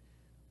feet,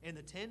 and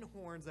the 10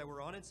 horns that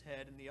were on its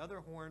head, and the other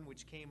horn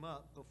which came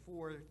up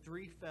before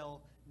 3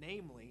 fell,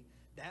 namely,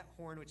 that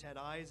horn which had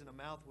eyes and a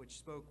mouth which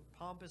spoke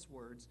pompous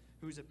words,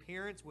 whose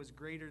appearance was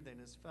greater than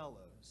his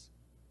fellows."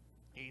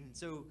 And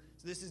so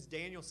this is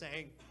Daniel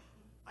saying,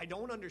 I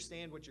don't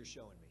understand what you're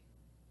showing me.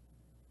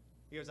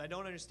 He goes, I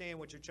don't understand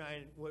what you're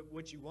trying,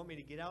 what you want me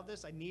to get out of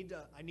this. I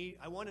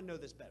want to know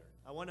this better.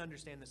 I want to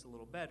understand this a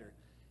little better.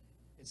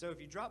 And so if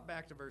you drop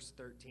back to verse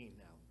 13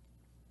 now,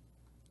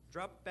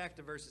 drop back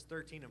to verses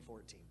 13 and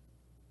 14.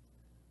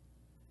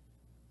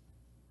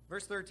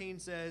 Verse 13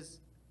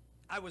 says,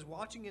 "I was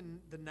watching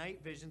in the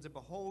night visions, and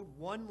behold,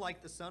 one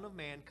like the Son of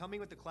Man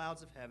coming with the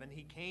clouds of heaven.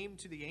 He came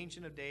to the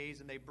Ancient of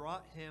Days, and they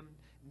brought him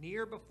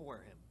near before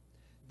him.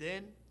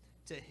 Then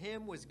to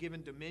him was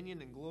given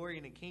dominion and glory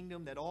and a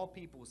kingdom, that all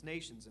peoples,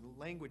 nations, and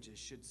languages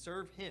should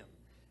serve him.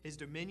 His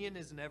dominion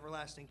is an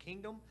everlasting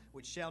kingdom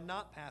which shall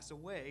not pass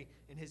away,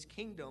 and his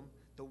kingdom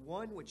the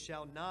one which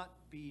shall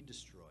not be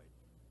destroyed."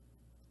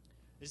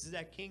 This is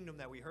that kingdom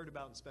that we heard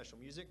about in special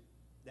music,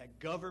 that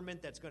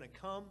government that's going to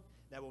come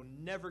that will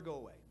never go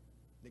away,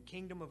 the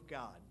kingdom of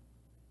God.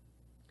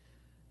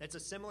 That's a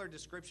similar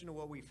description of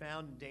what we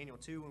found in Daniel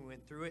 2 when we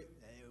went through it.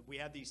 We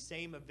have these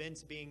same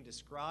events being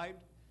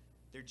described.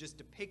 They're just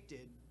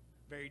depicted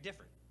very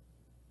different.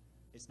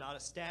 It's not a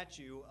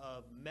statue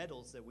of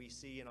metals that we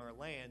see in our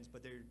lands,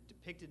 but they're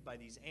depicted by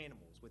these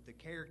animals with the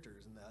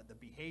characters and the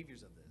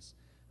behaviors of this.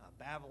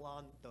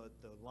 Babylon,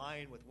 the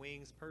lion with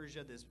wings,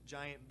 Persia, this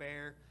giant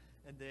bear,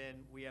 and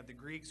then we have the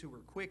Greeks who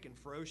were quick and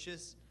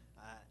ferocious.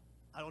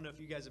 I don't know if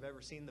you guys have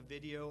ever seen the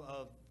video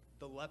of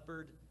the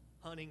leopard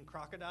hunting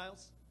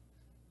crocodiles.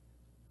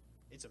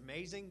 It's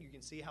amazing. You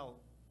can see how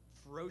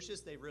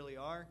ferocious they really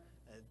are.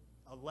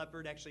 A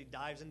leopard actually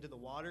dives into the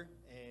water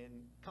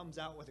and comes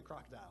out with a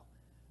crocodile.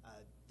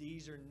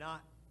 These are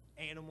not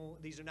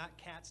these are not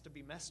cats to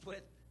be messed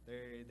with.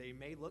 They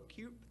may look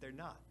cute, but they're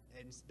not.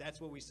 And that's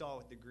what we saw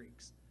with the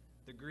Greeks.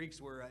 The Greeks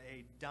were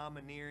a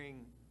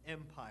domineering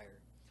empire,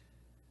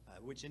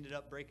 which ended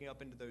up breaking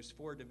up into those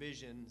 4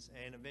 divisions,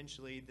 and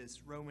eventually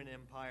this Roman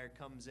Empire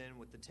comes in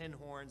with the 10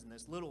 horns and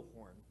this little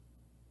horn.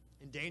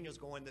 And Daniel's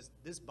going,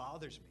 this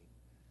bothers me.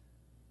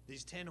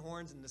 These 10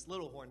 horns and this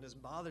little horn, this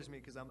bothers me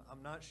because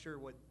I'm not sure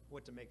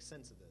what to make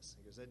sense of this.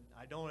 He goes,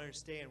 I don't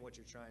understand what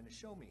you're trying to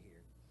show me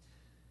here.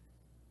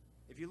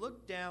 If you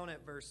look down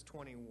at verse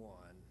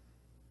 21,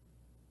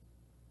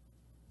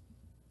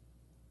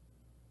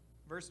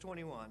 verse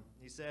 21,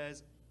 he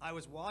says, I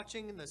was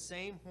watching, and the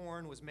same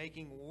horn was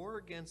making war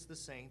against the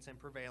saints and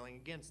prevailing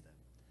against them.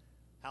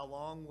 How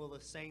long will the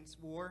saints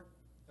war,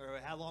 or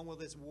how long will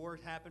this war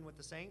happen with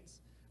the saints?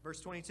 Verse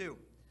 22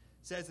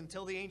 says,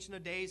 until the Ancient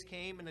of Days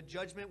came, and a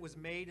judgment was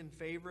made in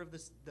favor of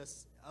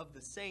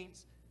the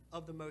saints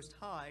of the Most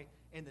High,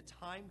 and the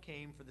time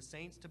came for the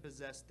saints to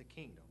possess the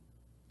kingdom.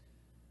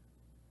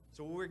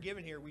 So what we're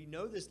given here, we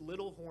know this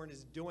little horn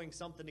is doing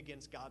something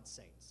against God's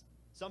saints,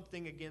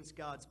 something against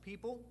God's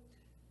people,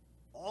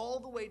 all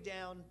the way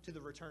down to the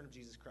return of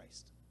Jesus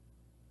Christ.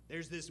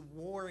 There's this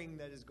warring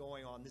that is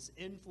going on, this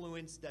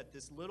influence that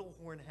this little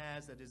horn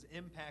has that is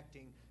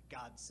impacting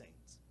God's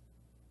saints.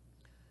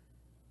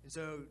 And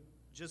so,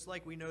 just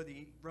like we know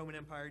the Roman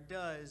Empire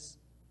does,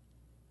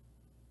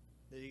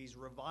 these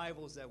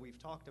revivals that we've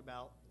talked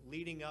about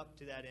leading up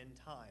to that end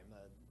time,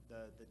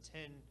 the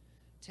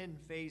 10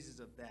 phases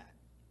of that.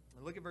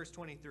 And look at verse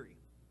 23.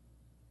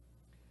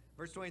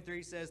 Verse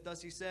 23 says,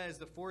 thus he says,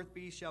 the fourth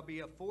beast shall be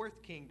a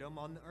fourth kingdom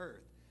on the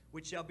earth,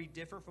 which shall be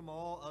different from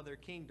all other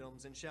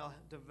kingdoms, and shall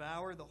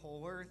devour the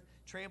whole earth,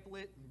 trample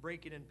it, and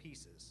break it in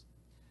pieces.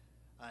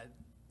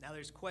 Now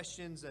there's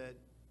questions that,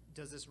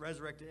 does this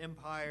resurrected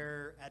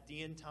empire at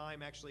the end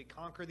time actually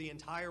conquer the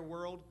entire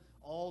world,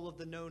 all of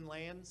the known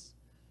lands?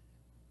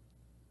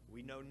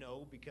 We know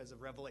no because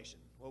of Revelation.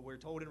 What we're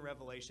told in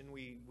Revelation,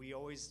 we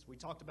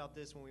talked about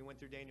this when we went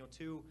through Daniel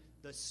 2,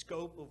 the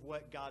scope of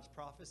what God's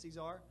prophecies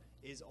are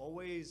is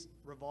always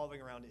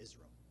revolving around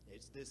Israel.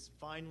 It's this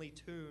finely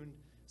tuned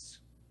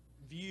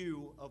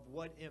view of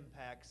what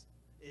impacts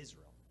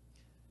Israel.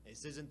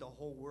 This isn't the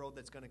whole world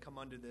that's going to come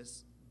under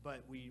this,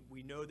 but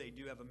we know they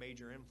do have a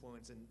major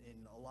influence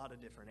in a lot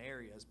of different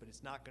areas, but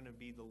it's not going to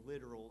be the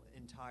literal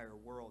entire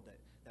world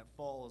that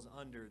falls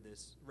under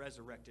this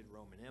resurrected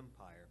Roman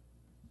Empire.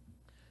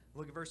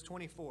 Look at verse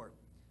 24.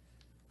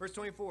 Verse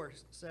 24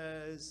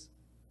 says,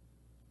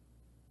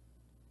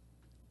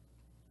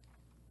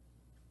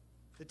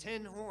 the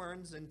 10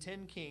 horns and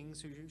 10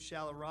 kings who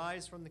shall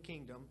arise from the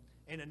kingdom,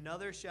 and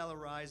another shall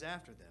arise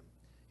after them.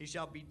 He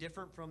shall be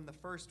different from the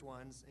first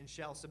ones, and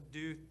shall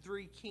subdue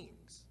 3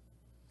 kings.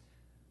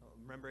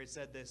 Remember, it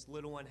said this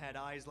little one had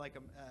eyes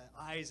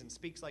and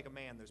speaks like a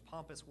man. There's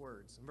pompous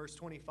words. In verse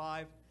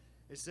 25,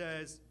 it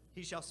says,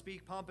 he shall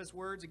speak pompous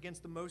words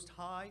against the Most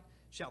High,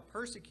 shall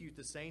persecute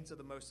the saints of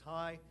the Most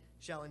High,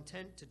 shall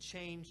intend to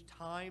change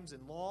times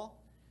and law.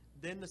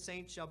 Then the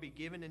saints shall be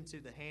given into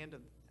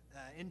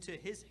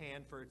his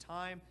hand for a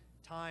time,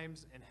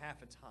 times, and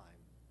half a time.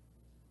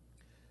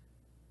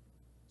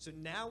 So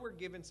now we're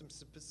given some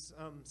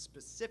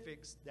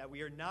specifics that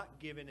we are not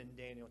given in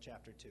Daniel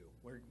chapter 2.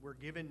 We're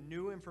given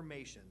new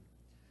information,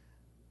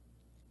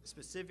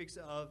 specifics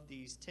of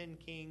these 10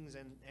 kings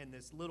and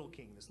this little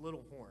king, this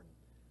little horn.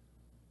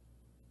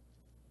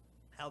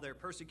 How they're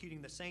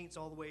persecuting the saints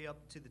all the way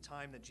up to the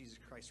time that Jesus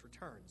Christ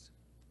returns.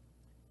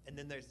 And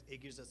then it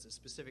gives us a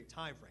specific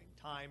time frame,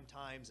 time,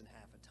 times, and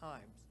half a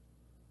times.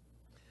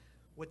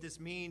 What this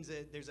means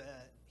is there's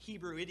a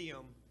Hebrew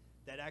idiom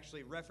that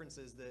actually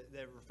references,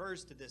 that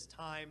refers to this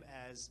time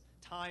as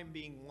time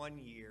being 1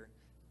 year.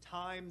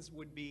 Times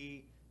would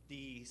be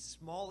the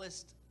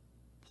smallest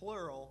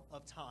plural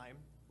of time,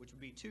 which would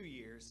be 2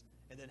 years,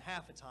 and then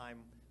half a time,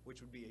 which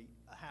would be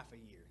a half a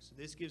year. So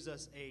this gives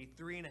us a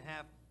 3.5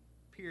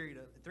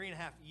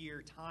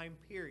 year time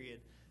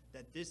period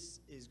that this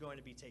is going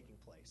to be taking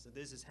place. So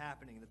this is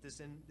happening, that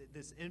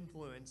this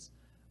influence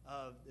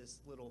of this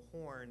little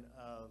horn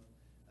of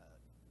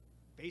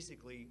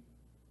basically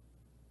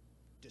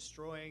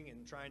destroying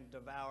and trying to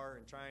devour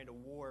and trying to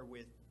war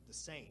with the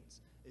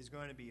saints is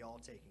going to be all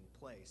taking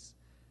place.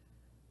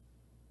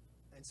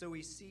 And so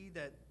we see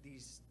that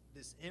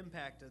this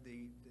impact of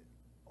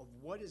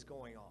what is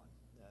going on,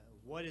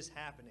 what is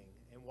happening,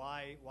 and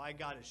why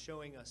God is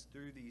showing us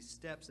through these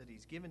steps that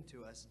he's given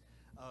to us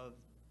of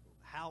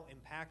how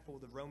impactful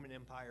the Roman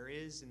Empire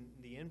is and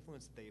the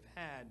influence that they've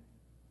had.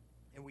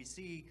 And we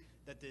see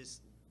that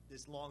this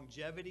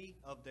longevity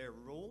of their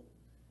rule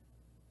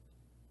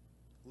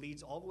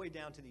leads all the way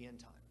down to the end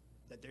time.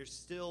 That there's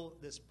still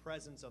this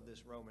presence of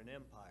this Roman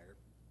Empire,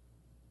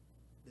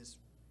 this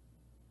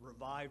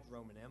revived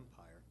Roman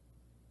Empire.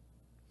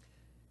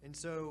 And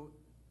so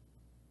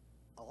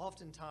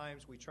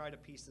oftentimes we try to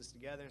piece this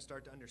together and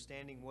start to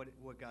understanding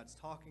what God's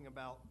talking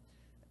about.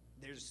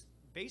 There's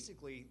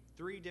basically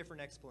 3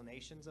 different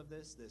explanations of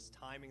this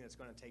timing that's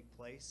going to take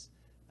place.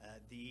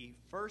 The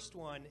first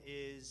one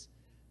is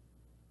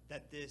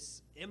that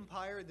this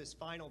empire, this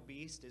final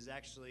beast, is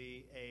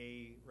actually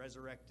a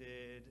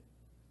resurrected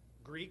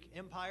Greek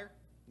empire,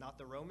 not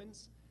the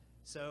Romans.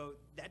 So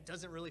that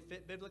doesn't really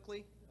fit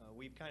biblically.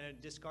 We've kind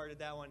of discarded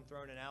that one,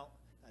 thrown it out.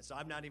 So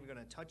I'm not even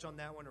going to touch on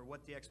that one or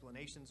what the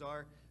explanations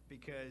are,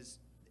 because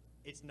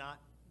it's not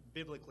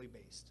biblically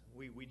based.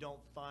 We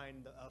don't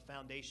find a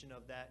foundation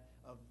of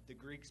the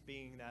Greeks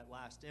being that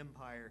last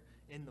empire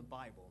in the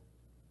Bible.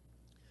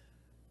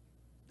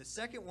 The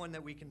second one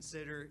that we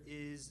consider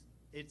is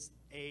it's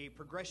a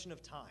progression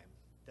of time,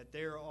 that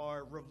there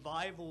are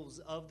revivals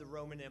of the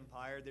Roman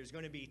Empire. There's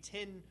going to be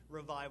 10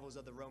 revivals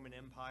of the Roman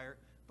Empire,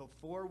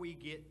 before we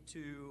get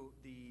to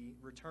the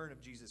return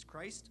of Jesus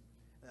Christ.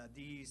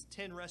 These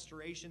 10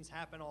 restorations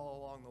happen all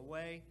along the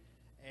way,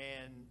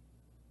 and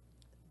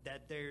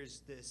that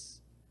there's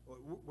this,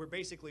 we're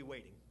basically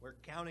waiting. We're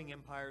counting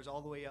empires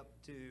all the way up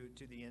to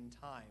the end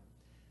time.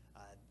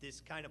 This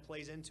kind of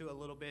plays into a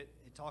little bit.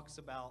 It talks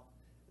about,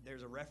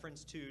 there's a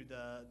reference to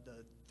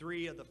the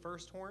 3 of the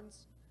first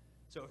horns.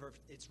 So if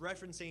it's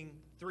referencing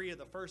 3 of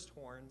the first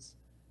horns,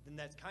 then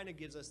that kind of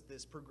gives us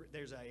this,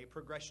 there's a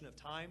progression of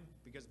time,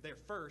 because they're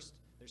first,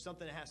 there's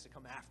something that has to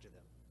come after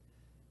them.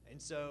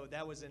 And so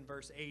that was in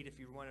verse 8, if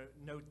you want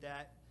to note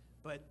that.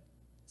 But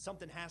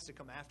something has to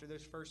come after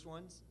those first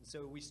ones.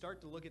 So we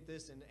start to look at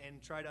this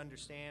and try to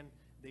understand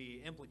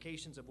the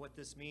implications of what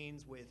this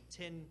means with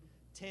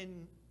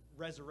 10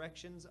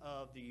 resurrections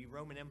of the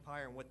Roman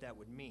Empire and what that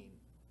would mean.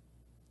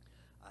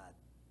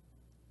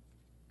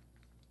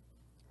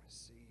 Let's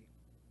see.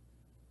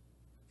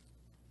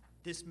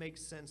 This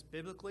makes sense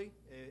biblically.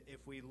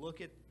 If we look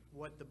at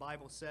what the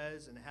Bible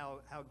says and how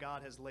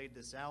God has laid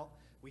this out,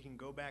 we can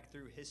go back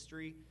through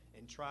history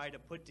and try to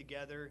put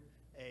together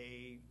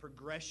a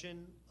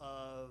progression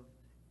of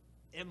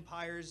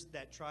empires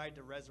that tried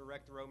to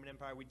resurrect the Roman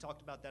Empire. We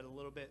talked about that a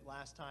little bit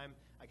last time.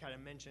 I kind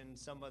of mentioned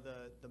some of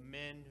the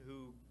men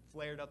who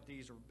flared up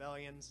these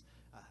rebellions.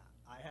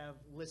 I have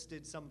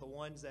listed some of the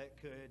ones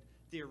that could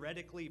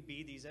theoretically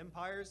be these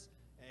empires,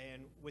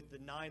 and with the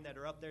 9 that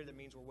are up there, that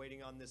means we're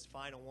waiting on this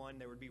final one.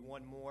 There would be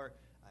one more,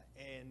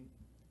 and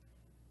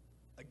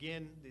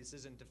again, this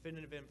isn't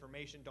definitive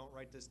information. Don't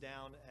write this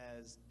down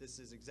as this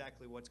is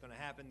exactly what's going to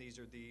happen. These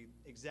are the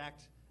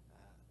exact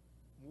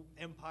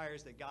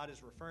empires that God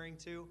is referring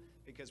to,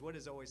 because what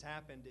has always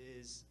happened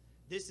is,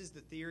 this is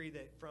the theory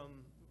that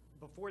from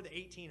before the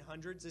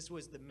 1800s, this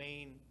was the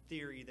main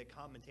theory that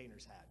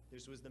commentators had.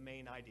 This was the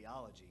main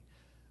ideology.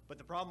 But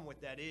the problem with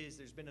that is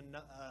there's been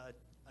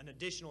an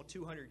additional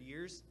 200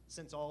 years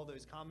since all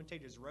those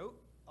commentators wrote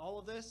all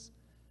of this.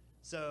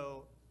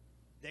 So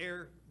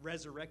their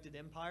resurrected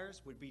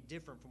empires would be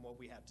different from what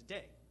we have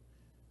today.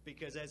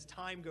 Because as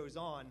time goes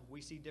on,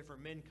 we see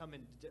different men come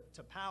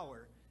into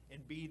power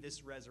and be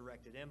this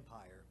resurrected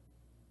empire.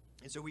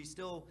 And so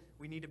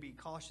we need to be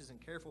cautious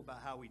and careful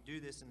about how we do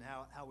this and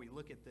how we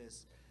look at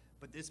this.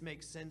 But this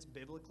makes sense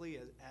biblically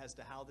as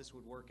to how this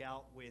would work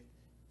out with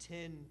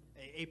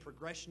a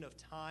progression of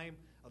time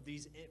of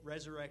these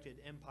resurrected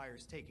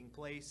empires taking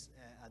place,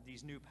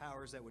 these new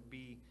powers that would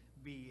be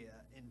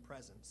in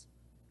presence.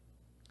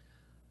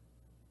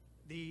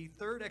 The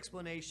third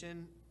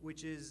explanation,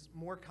 which is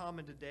more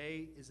common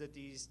today, is that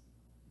these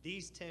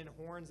 10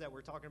 horns that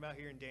we're talking about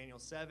here in Daniel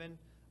 7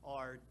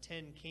 are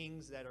 10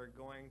 kings that are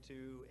going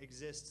to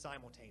exist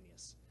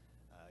simultaneous.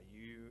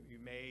 You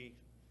may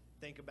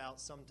think about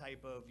some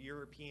type of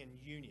European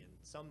Union,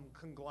 some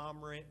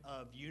conglomerate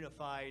of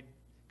unified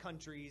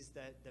countries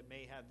that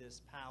may have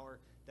this power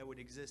that would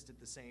exist at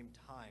the same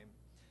time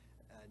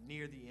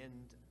near the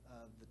end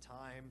of the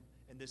time.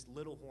 And this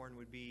little horn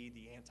would be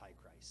the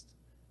Antichrist,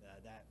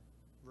 that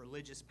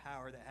religious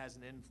power that has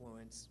an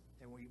influence.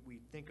 And we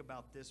think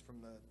about this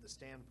from the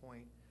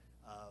standpoint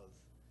of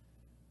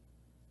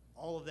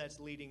all of that's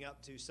leading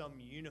up to some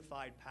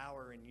unified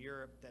power in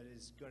Europe that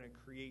is going to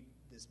create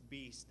this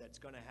beast that's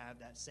going to have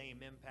that same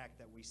impact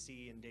that we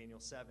see in Daniel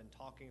 7,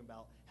 talking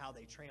about how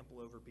they trample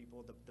over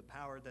people, the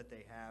power that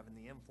they have and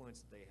the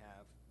influence that they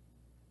have.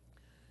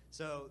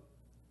 So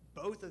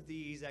both of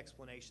these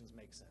explanations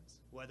make sense,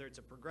 whether it's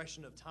a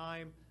progression of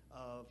time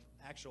of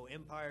actual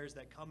empires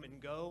that come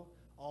and go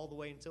all the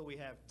way until we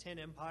have 10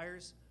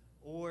 empires,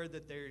 or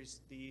that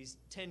there's these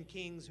 10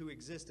 kings who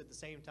exist at the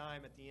same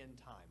time at the end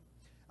time.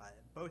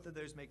 Both of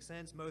those make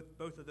sense.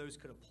 Both of those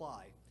could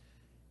apply.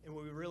 And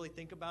when we really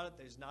think about it,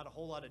 there's not a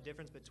whole lot of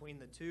difference between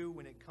the two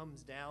when it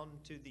comes down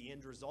to the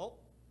end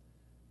result.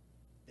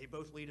 They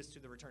both lead us to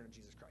the return of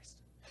Jesus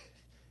Christ.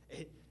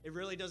 It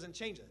really doesn't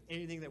change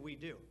anything that we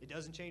do. It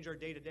doesn't change our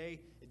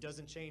day-to-day. It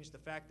doesn't change the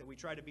fact that we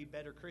try to be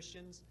better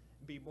Christians,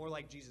 be more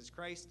like Jesus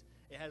Christ.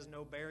 It has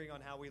no bearing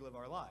on how we live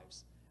our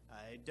lives.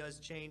 It does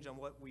change on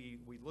what we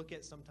look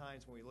at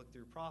sometimes when we look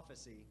through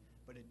prophecy,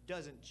 but it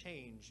doesn't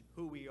change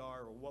who we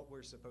are or what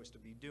we're supposed to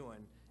be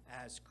doing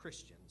as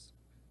Christians.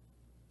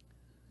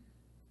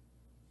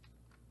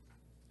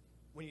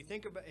 When you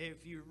think about,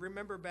 if you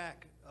remember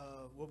back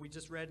what we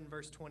just read in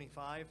verse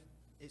 25,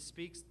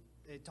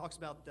 it talks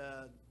about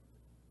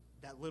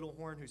that little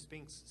horn who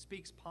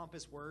speaks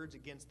pompous words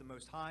against the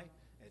Most High,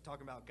 and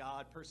talking about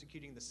God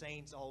persecuting the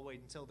saints all the way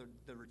until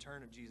the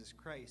return of Jesus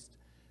Christ.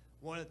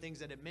 One of the things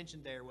that it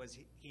mentioned there was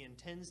he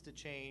intends to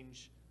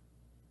change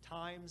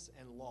times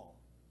and law.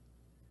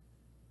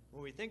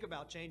 When we think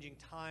about changing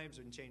times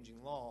and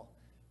changing law,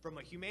 from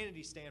a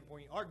humanity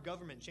standpoint, our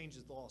government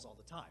changes laws all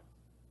the time,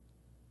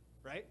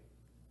 right?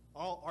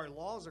 All our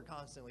laws are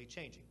constantly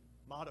changing,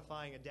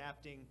 modifying,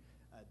 adapting.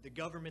 The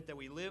government that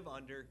we live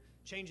under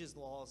changes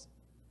laws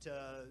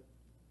to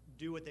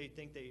do what they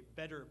think they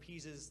better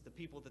appeases the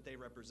people that they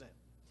represent.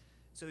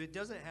 So it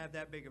doesn't have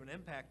that big of an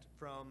impact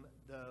from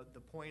the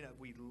point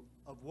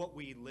of what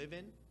we live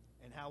in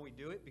and how we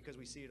do it, because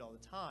we see it all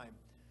the time.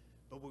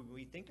 But when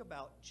we think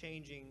about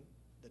changing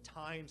the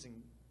times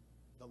and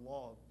the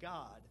law of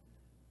God,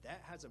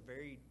 that has a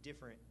very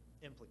different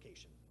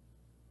implication.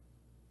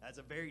 That's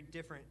a very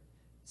different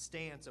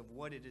stance of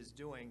what it is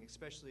doing,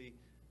 especially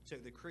to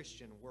the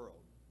Christian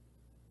world.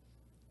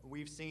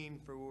 We've seen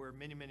for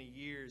many, many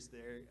years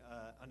there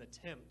an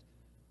attempt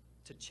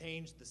to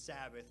change the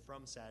Sabbath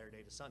from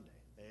Saturday to Sunday.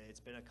 It's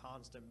been a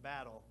constant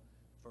battle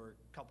for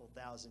a couple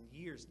thousand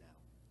years now.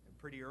 And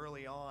pretty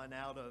early on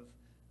out of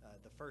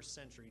the first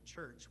century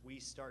church, we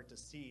start to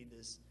see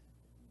this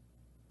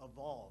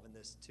evolve and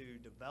this to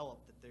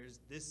develop, that there's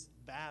this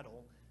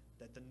battle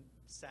that the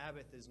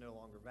Sabbath is no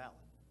longer valid.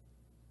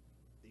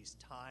 These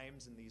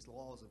times and these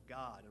laws of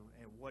God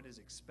and what is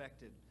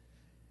expected.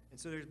 And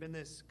so there's been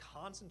this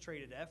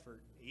concentrated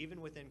effort, even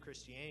within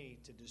Christianity,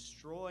 to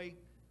destroy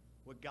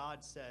what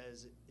God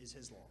says is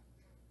his law.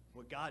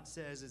 What God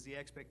says is the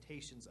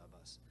expectations of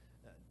us,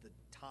 the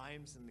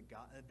times and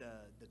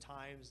the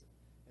times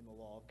and the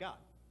law of God.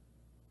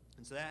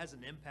 And so that has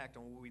an impact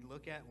on what we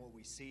look at and what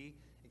we see,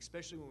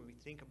 especially when we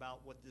think about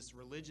what this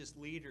religious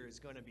leader is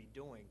going to be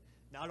doing,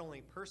 not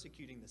only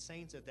persecuting the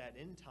saints at that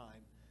end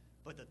time,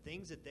 but the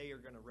things that they are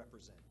going to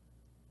represent,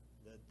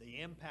 the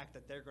impact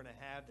that they're going to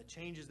have, the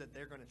changes that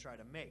they're going to try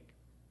to make.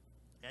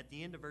 At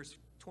the end of verse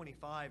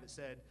 25, it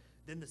said,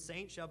 "Then the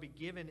saints shall be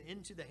given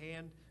into the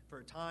hand for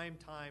a time,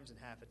 times, and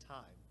half a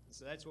time." And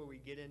so that's where we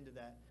get into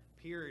that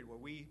period where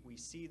we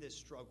see this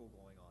struggle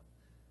going on.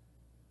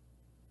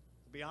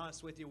 To be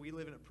honest with you, we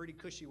live in a pretty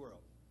cushy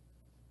world.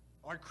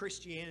 Our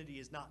Christianity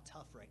is not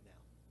tough right now.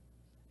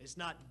 It's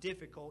not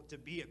difficult to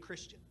be a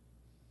Christian.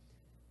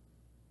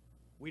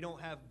 We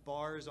don't have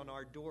bars on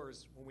our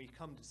doors when we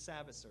come to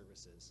Sabbath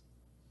services.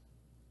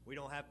 We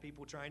don't have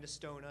people trying to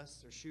stone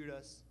us or shoot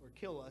us or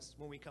kill us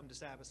when we come to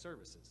Sabbath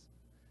services.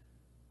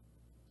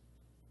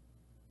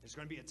 There's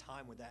going to be a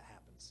time when that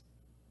happens.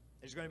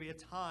 There's going to be a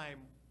time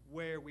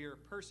where we are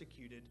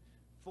persecuted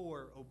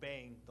for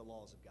obeying the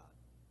laws of God.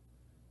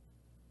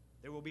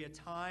 There will be a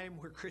time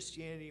where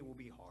Christianity will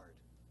be hard.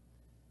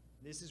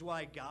 This is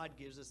why God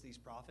gives us these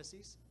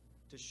prophecies,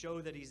 to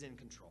show that he's in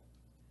control.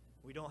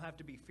 We don't have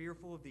to be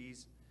fearful of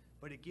these,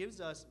 but it gives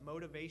us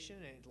motivation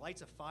and it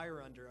lights a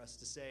fire under us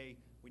to say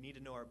we need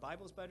to know our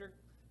Bibles better,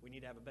 we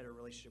need to have a better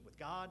relationship with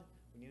God,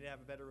 we need to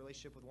have a better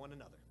relationship with one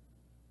another.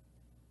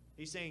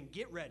 He's saying,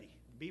 get ready,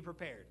 be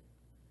prepared.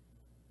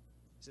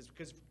 He says,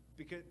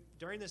 because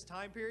during this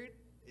time period,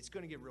 it's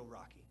going to get real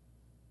rocky.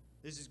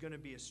 This is going to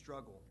be a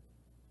struggle.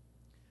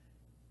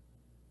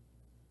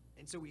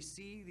 And so we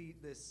see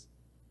this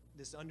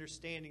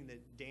understanding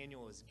that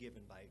Daniel is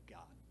given by God.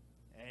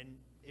 And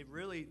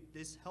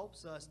this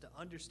helps us to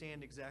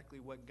understand exactly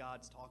what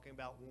God's talking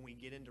about when we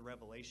get into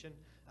Revelation.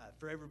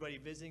 For everybody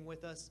visiting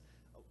with us,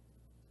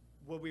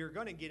 what we were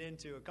going to get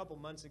into a couple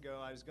months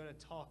ago, I was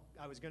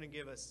going to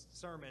give a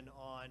sermon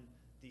on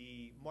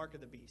the mark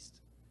of the beast.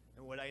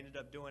 And what I ended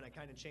up doing, I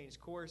kind of changed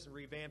course and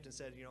revamped and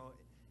said,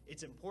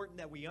 it's important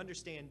that we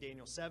understand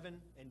Daniel 7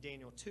 and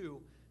Daniel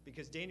 2,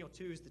 because Daniel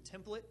 2 is the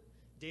template.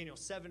 Daniel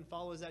 7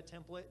 follows that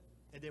template.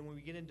 And then when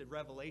we get into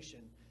Revelation,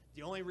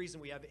 the only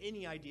reason we have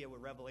any idea what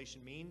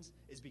Revelation means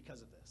is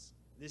because of this.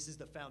 This is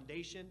the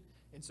foundation.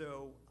 And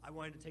so I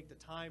wanted to take the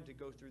time to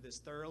go through this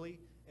thoroughly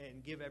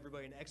and give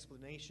everybody an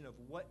explanation of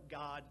what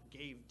God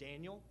gave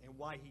Daniel and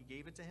why he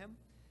gave it to him.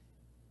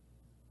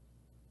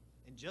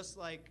 And just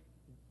like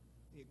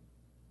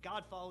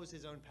God follows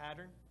his own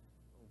pattern,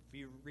 if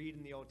you read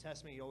in the Old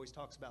Testament, he always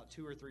talks about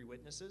 2 or 3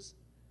 witnesses.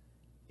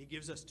 He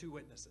gives us 2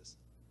 witnesses.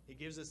 He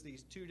gives us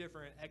these 2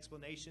 different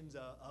explanations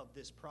of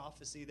this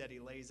prophecy that he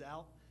lays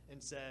out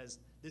and says,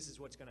 this is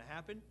what's going to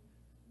happen.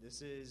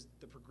 This is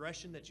the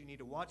progression that you need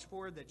to watch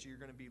for, that you're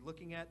going to be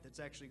looking at, that's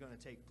actually going to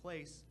take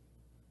place.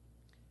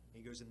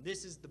 And he goes, and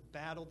this is the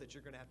battle that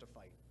you're going to have to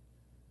fight.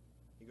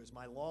 He goes,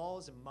 my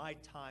laws and my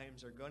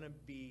times are going to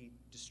be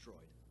destroyed.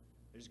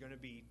 There's going to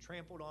be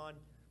trampled on,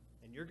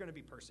 and you're going to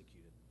be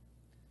persecuted.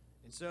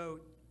 And so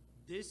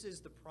this is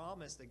the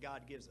promise that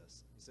God gives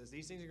us. He says,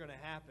 these things are going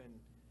to happen.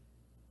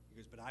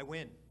 He goes, but I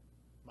win.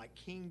 My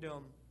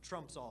kingdom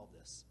trumps all of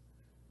this.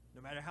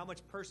 No matter how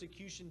much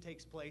persecution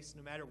takes place,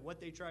 no matter what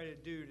they try to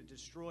do to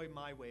destroy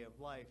my way of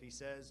life, he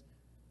says,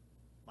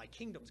 my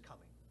kingdom's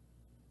coming.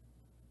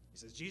 He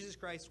says, Jesus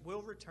Christ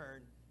will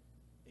return,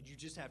 and you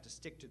just have to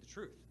stick to the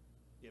truth.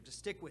 You have to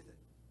stick with it.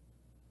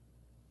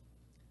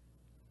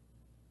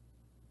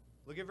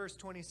 Look at verse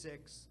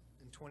 26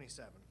 and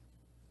 27.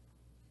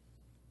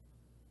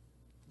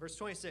 Verse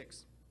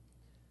 26.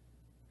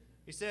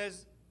 He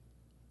says,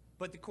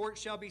 but the court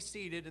shall be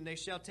seated, and they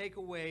shall take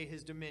away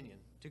his dominion,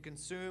 to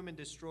consume and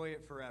destroy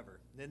it forever.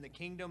 Then the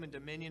kingdom and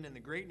dominion and the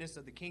greatness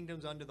of the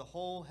kingdoms under the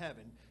whole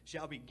heaven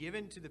shall be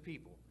given to the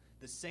people,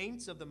 the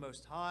saints of the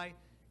Most High.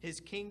 His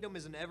kingdom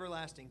is an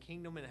everlasting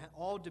kingdom, and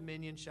all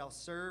dominion shall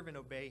serve and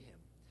obey him.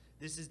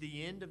 This is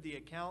the end of the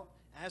account.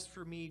 As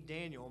for me,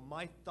 Daniel,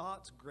 my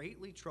thoughts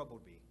greatly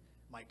troubled me.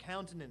 My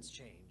countenance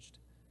changed,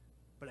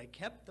 but I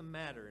kept the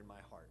matter in my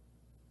heart.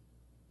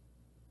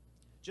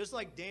 Just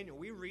like Daniel,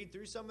 we read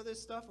through some of this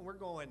stuff and we're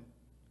going,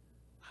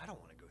 I don't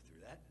want to go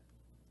through that.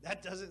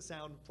 That doesn't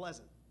sound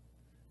pleasant.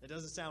 It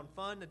doesn't sound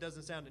fun. It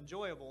doesn't sound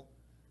enjoyable.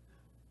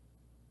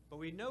 But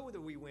we know that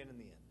we win in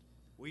the end.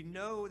 We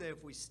know that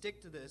if we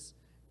stick to this,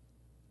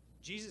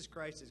 Jesus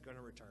Christ is going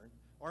to return.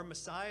 Our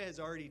Messiah has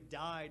already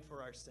died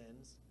for our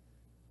sins.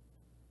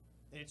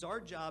 And it's our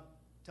job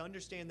to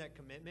understand that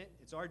commitment.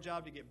 It's our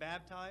job to get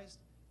baptized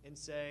and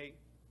say,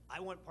 I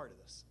want part of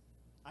this.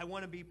 I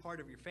want to be part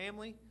of your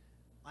family.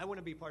 I want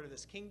to be part of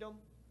this kingdom.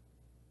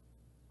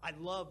 I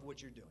love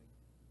what you're doing.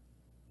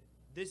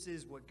 This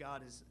is what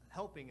God is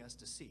helping us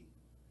to see.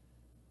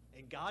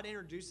 And God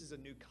introduces a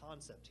new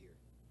concept here,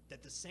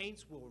 that the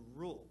saints will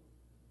rule.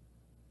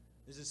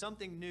 This is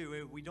something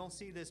new. We don't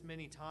see this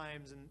many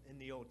times in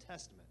the Old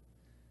Testament.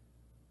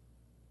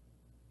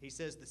 He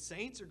says the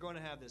saints are going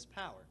to have this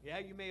power. Yeah,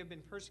 you may have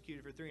been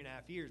persecuted for 3.5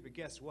 years, but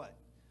guess what?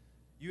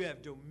 You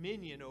have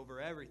dominion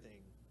over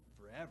everything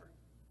forever.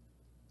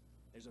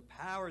 There's a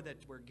power that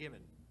we're given.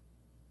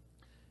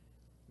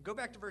 Go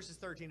back to verses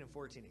 13 and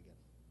 14 again.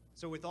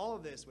 So with all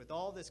of this, with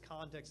all this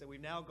context that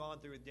we've now gone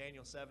through with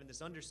Daniel 7,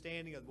 this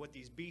understanding of what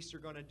these beasts are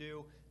going to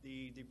do,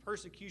 the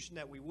persecution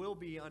that we will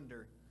be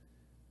under,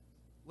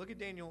 look at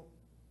Daniel,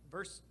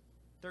 verse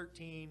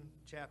 13,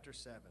 chapter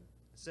 7. It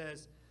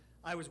says,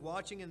 I was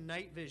watching in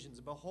night visions,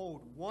 and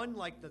behold, one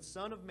like the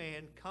Son of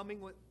Man coming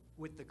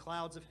with the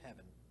clouds of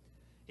heaven.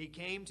 He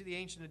came to the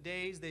Ancient of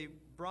Days. They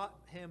brought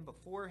him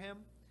before him.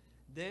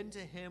 Then to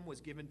him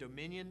was given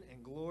dominion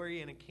and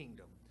glory and a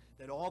kingdom,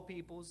 that all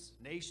peoples,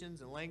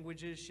 nations, and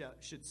languages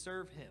should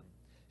serve him.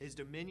 His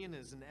dominion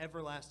is an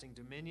everlasting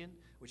dominion,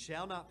 which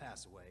shall not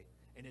pass away,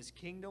 and his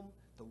kingdom,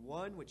 the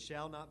one which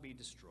shall not be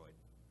destroyed.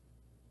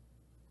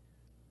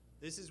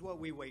 This is what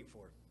we wait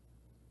for.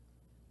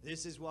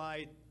 This is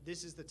why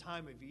this is the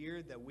time of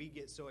year that we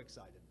get so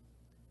excited.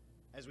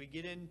 As we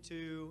get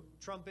into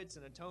trumpets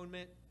and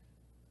atonement,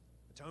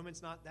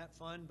 atonement's not that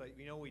fun, but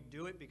we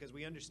do it because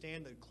we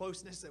understand the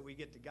closeness that we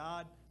get to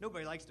God.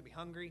 Nobody likes to be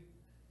hungry.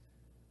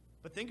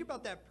 But think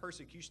about that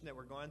persecution that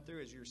we're going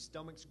through as your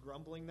stomach's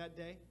grumbling that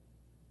day.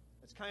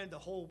 That's kind of the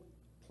whole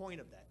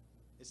point of that.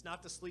 It's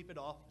not to sleep it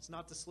off. It's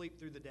not to sleep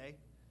through the day.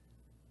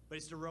 But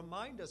it's to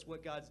remind us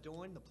what God's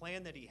doing, the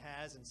plan that he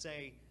has, and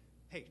say,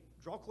 hey,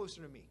 draw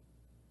closer to me.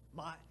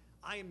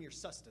 I am your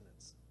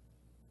sustenance.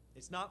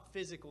 It's not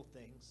physical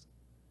things.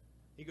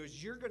 He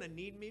goes, you're going to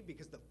need me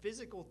because the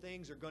physical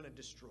things are going to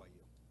destroy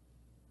you.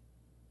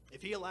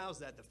 If he allows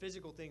that, the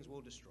physical things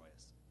will destroy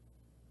us.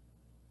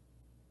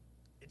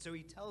 And so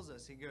he tells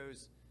us, he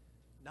goes,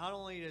 not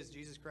only does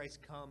Jesus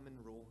Christ come and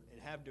rule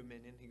and have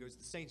dominion, he goes,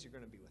 the saints are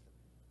going to be with him.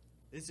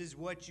 This is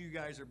what you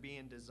guys are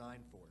being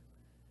designed for.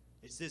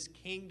 It's this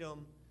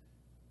kingdom,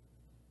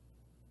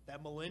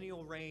 that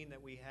millennial reign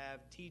that we have,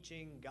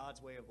 teaching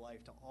God's way of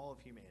life to all of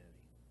humanity.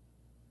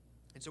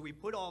 And so we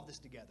put all of this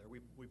together.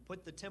 We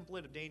put the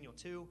template of Daniel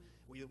 2.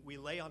 We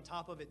lay on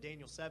top of it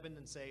Daniel 7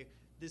 and say,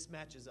 this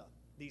matches up.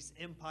 These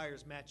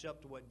empires match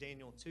up to what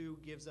Daniel 2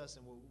 gives us,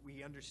 and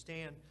we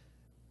understand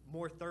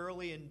more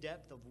thoroughly in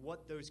depth of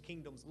what those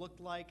kingdoms looked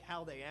like,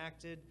 how they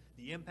acted,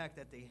 the impact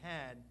that they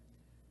had.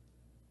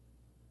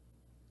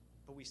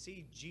 But we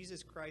see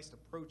Jesus Christ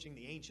approaching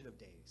the Ancient of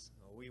Days.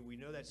 We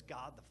know that's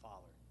God the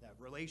Father, that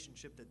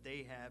relationship that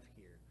they have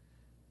here.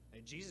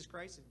 And Jesus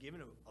Christ has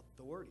given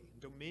authority,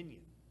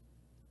 dominion,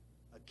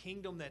 a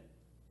kingdom that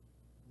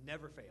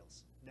never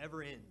fails,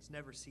 never ends,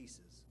 never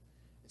ceases.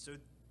 And so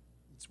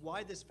it's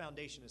why this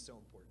foundation is so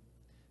important.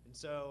 And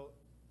so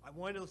I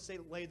wanted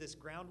to lay this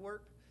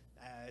groundwork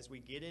as we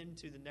get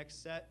into the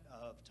next set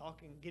of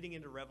getting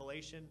into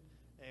Revelation,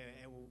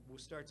 and we'll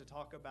start to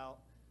talk about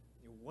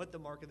what the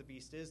mark of the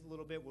beast is a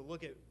little bit. We'll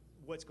look at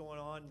what's going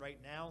on right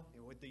now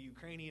with the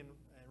Ukrainian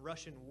and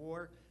Russian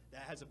war.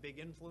 That has a big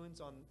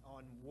influence on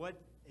what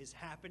is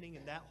happening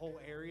in that whole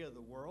area of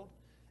the world.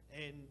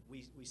 And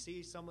we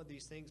see some of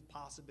these things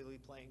possibly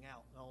playing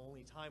out. Not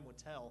only time will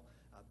tell,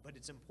 but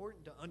it's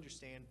important to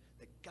understand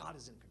that God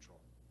is in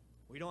control.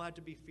 We don't have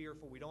to be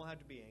fearful. We don't have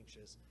to be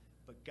anxious.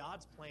 But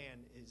God's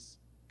plan is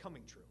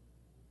coming true.